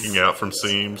in leaking out from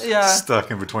seams. Yeah.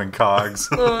 Stuck in between cogs.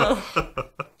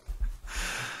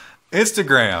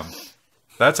 Instagram.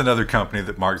 That's another company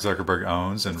that Mark Zuckerberg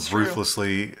owns and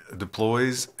ruthlessly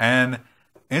deploys. And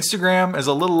Instagram is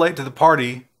a little late to the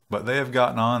party, but they have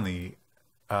gotten on the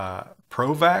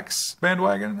pro-vax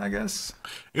bandwagon, I guess.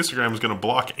 Instagram is going to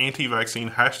block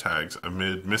anti-vaccine hashtags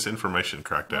amid misinformation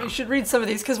crackdown. You should read some of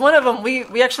these, because one of them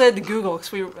we actually had to Google,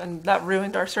 and that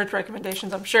ruined our search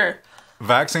recommendations, I'm sure.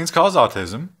 Vaccines cause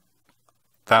autism.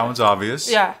 That one's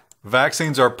obvious. Yeah.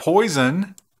 Vaccines are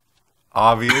poison.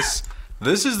 Obvious.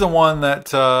 This is the one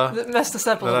that messed us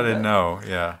up a that little I didn't bit. know.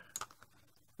 Yeah.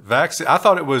 I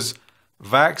thought it was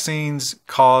vaccines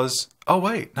cause. Oh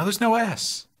wait, no, there's no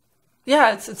S.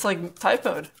 Yeah, it's like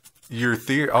typoed. Your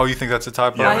theory? Oh, you think that's a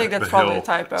typo? Yeah, I think that's The probably Hill. a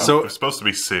typo. So- It's supposed to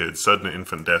be SID, sudden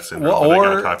infant death syndrome, but they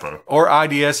got a typo. or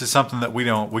IDS is something that we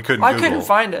couldn't. I Google. couldn't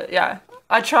find it. Yeah,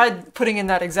 I tried putting in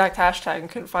that exact hashtag and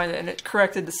couldn't find it, and it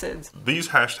corrected the SIDS. These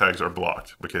hashtags are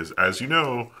blocked because, as you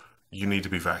know, you need to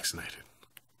be vaccinated.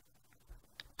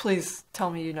 Please tell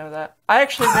me you know that. I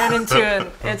actually ran into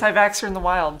an anti-vaxxer in the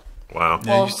wild. Wow.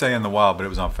 Yeah, Well- you say in the wild, but it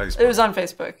was on Facebook. It was on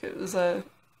Facebook. It was a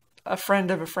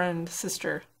friend of a friend,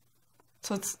 sister.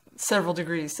 So it's several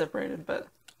degrees separated, but...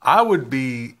 I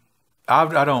don't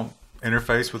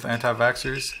interface with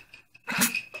anti-vaxxers.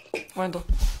 Wendell.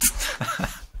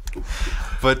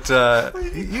 But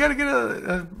you got to get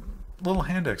a little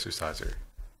hand exerciser.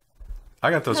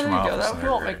 I got those from my office. That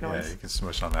won't make noise. Yeah, you can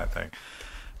smush on that thing.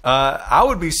 I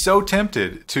would be so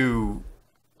tempted to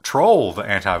troll the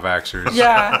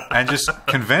anti-vaxxers and just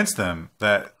convince them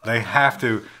that they have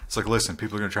to. It's like, listen,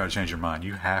 people are going to try to change your mind.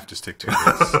 You have to stick to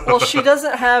this. Well, she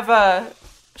doesn't have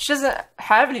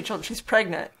any children. She's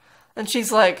pregnant. And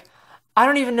she's like, I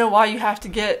don't even know why you have to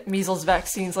get measles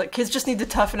vaccines. Like, kids just need to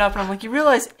toughen up. And I'm like, you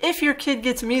realize if your kid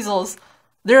gets measles,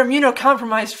 they're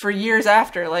immunocompromised for years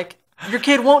after. Like, your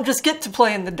kid won't just get to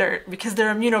play in the dirt because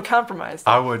they're immunocompromised.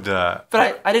 I would...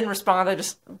 but I didn't respond. I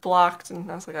just blocked,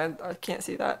 and I was like, I can't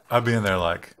see that. I'd be in there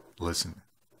like, listen,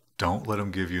 don't let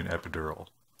them give you an epidural.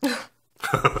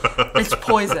 It's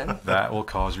poison. That will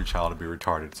cause your child to be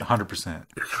retarded. It's 100%.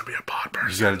 You're going to be a pod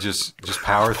person. You got to just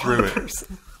power through it.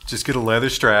 Just get a leather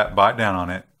strap, bite down on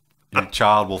it. Your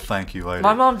child will thank you later.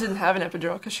 My mom didn't have an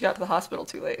epidural because she got to the hospital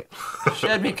too late. She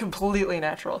had me completely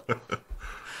natural.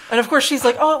 And of course, she's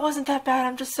like, "Oh, it wasn't that bad.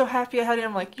 I'm just so happy I had it."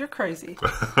 I'm like, "You're crazy."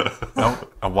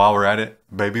 And while we're at it,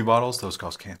 baby bottles, those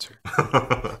cause cancer.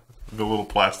 The little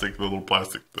plastic.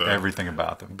 Everything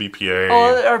about them. BPA.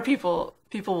 Oh, or people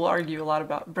will argue a lot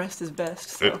about breast is best.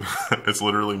 So. It's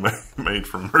literally made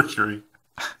from mercury.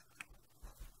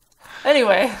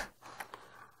 Anyway.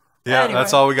 Yeah,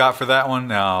 that's all we got for that one.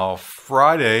 Now,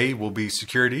 Friday will be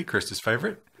security, Krista's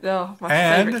favorite. Oh, my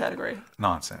favorite category.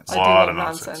 Nonsense. A lot of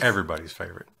nonsense. Everybody's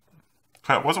favorite.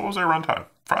 What was their runtime?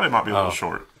 Friday might be a little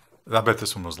short. I bet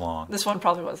this one was long. This one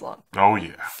probably was long. Oh,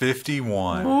 yeah.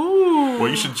 51. Ooh. Well,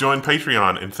 you should join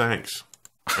Patreon, and thanks.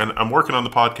 And I'm working on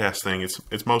the podcast thing.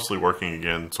 It's mostly working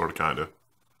again, sort of, kind of.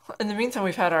 In the meantime,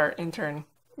 we've had our intern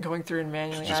going through and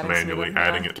manually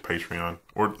adding it to Patreon.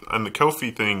 And the Ko-fi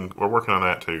thing, we're working on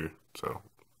that too. So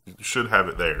you should have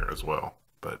it there as well.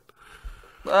 But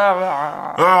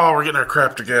we're getting our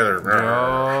crap together.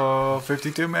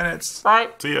 52 minutes.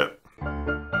 Right. See ya.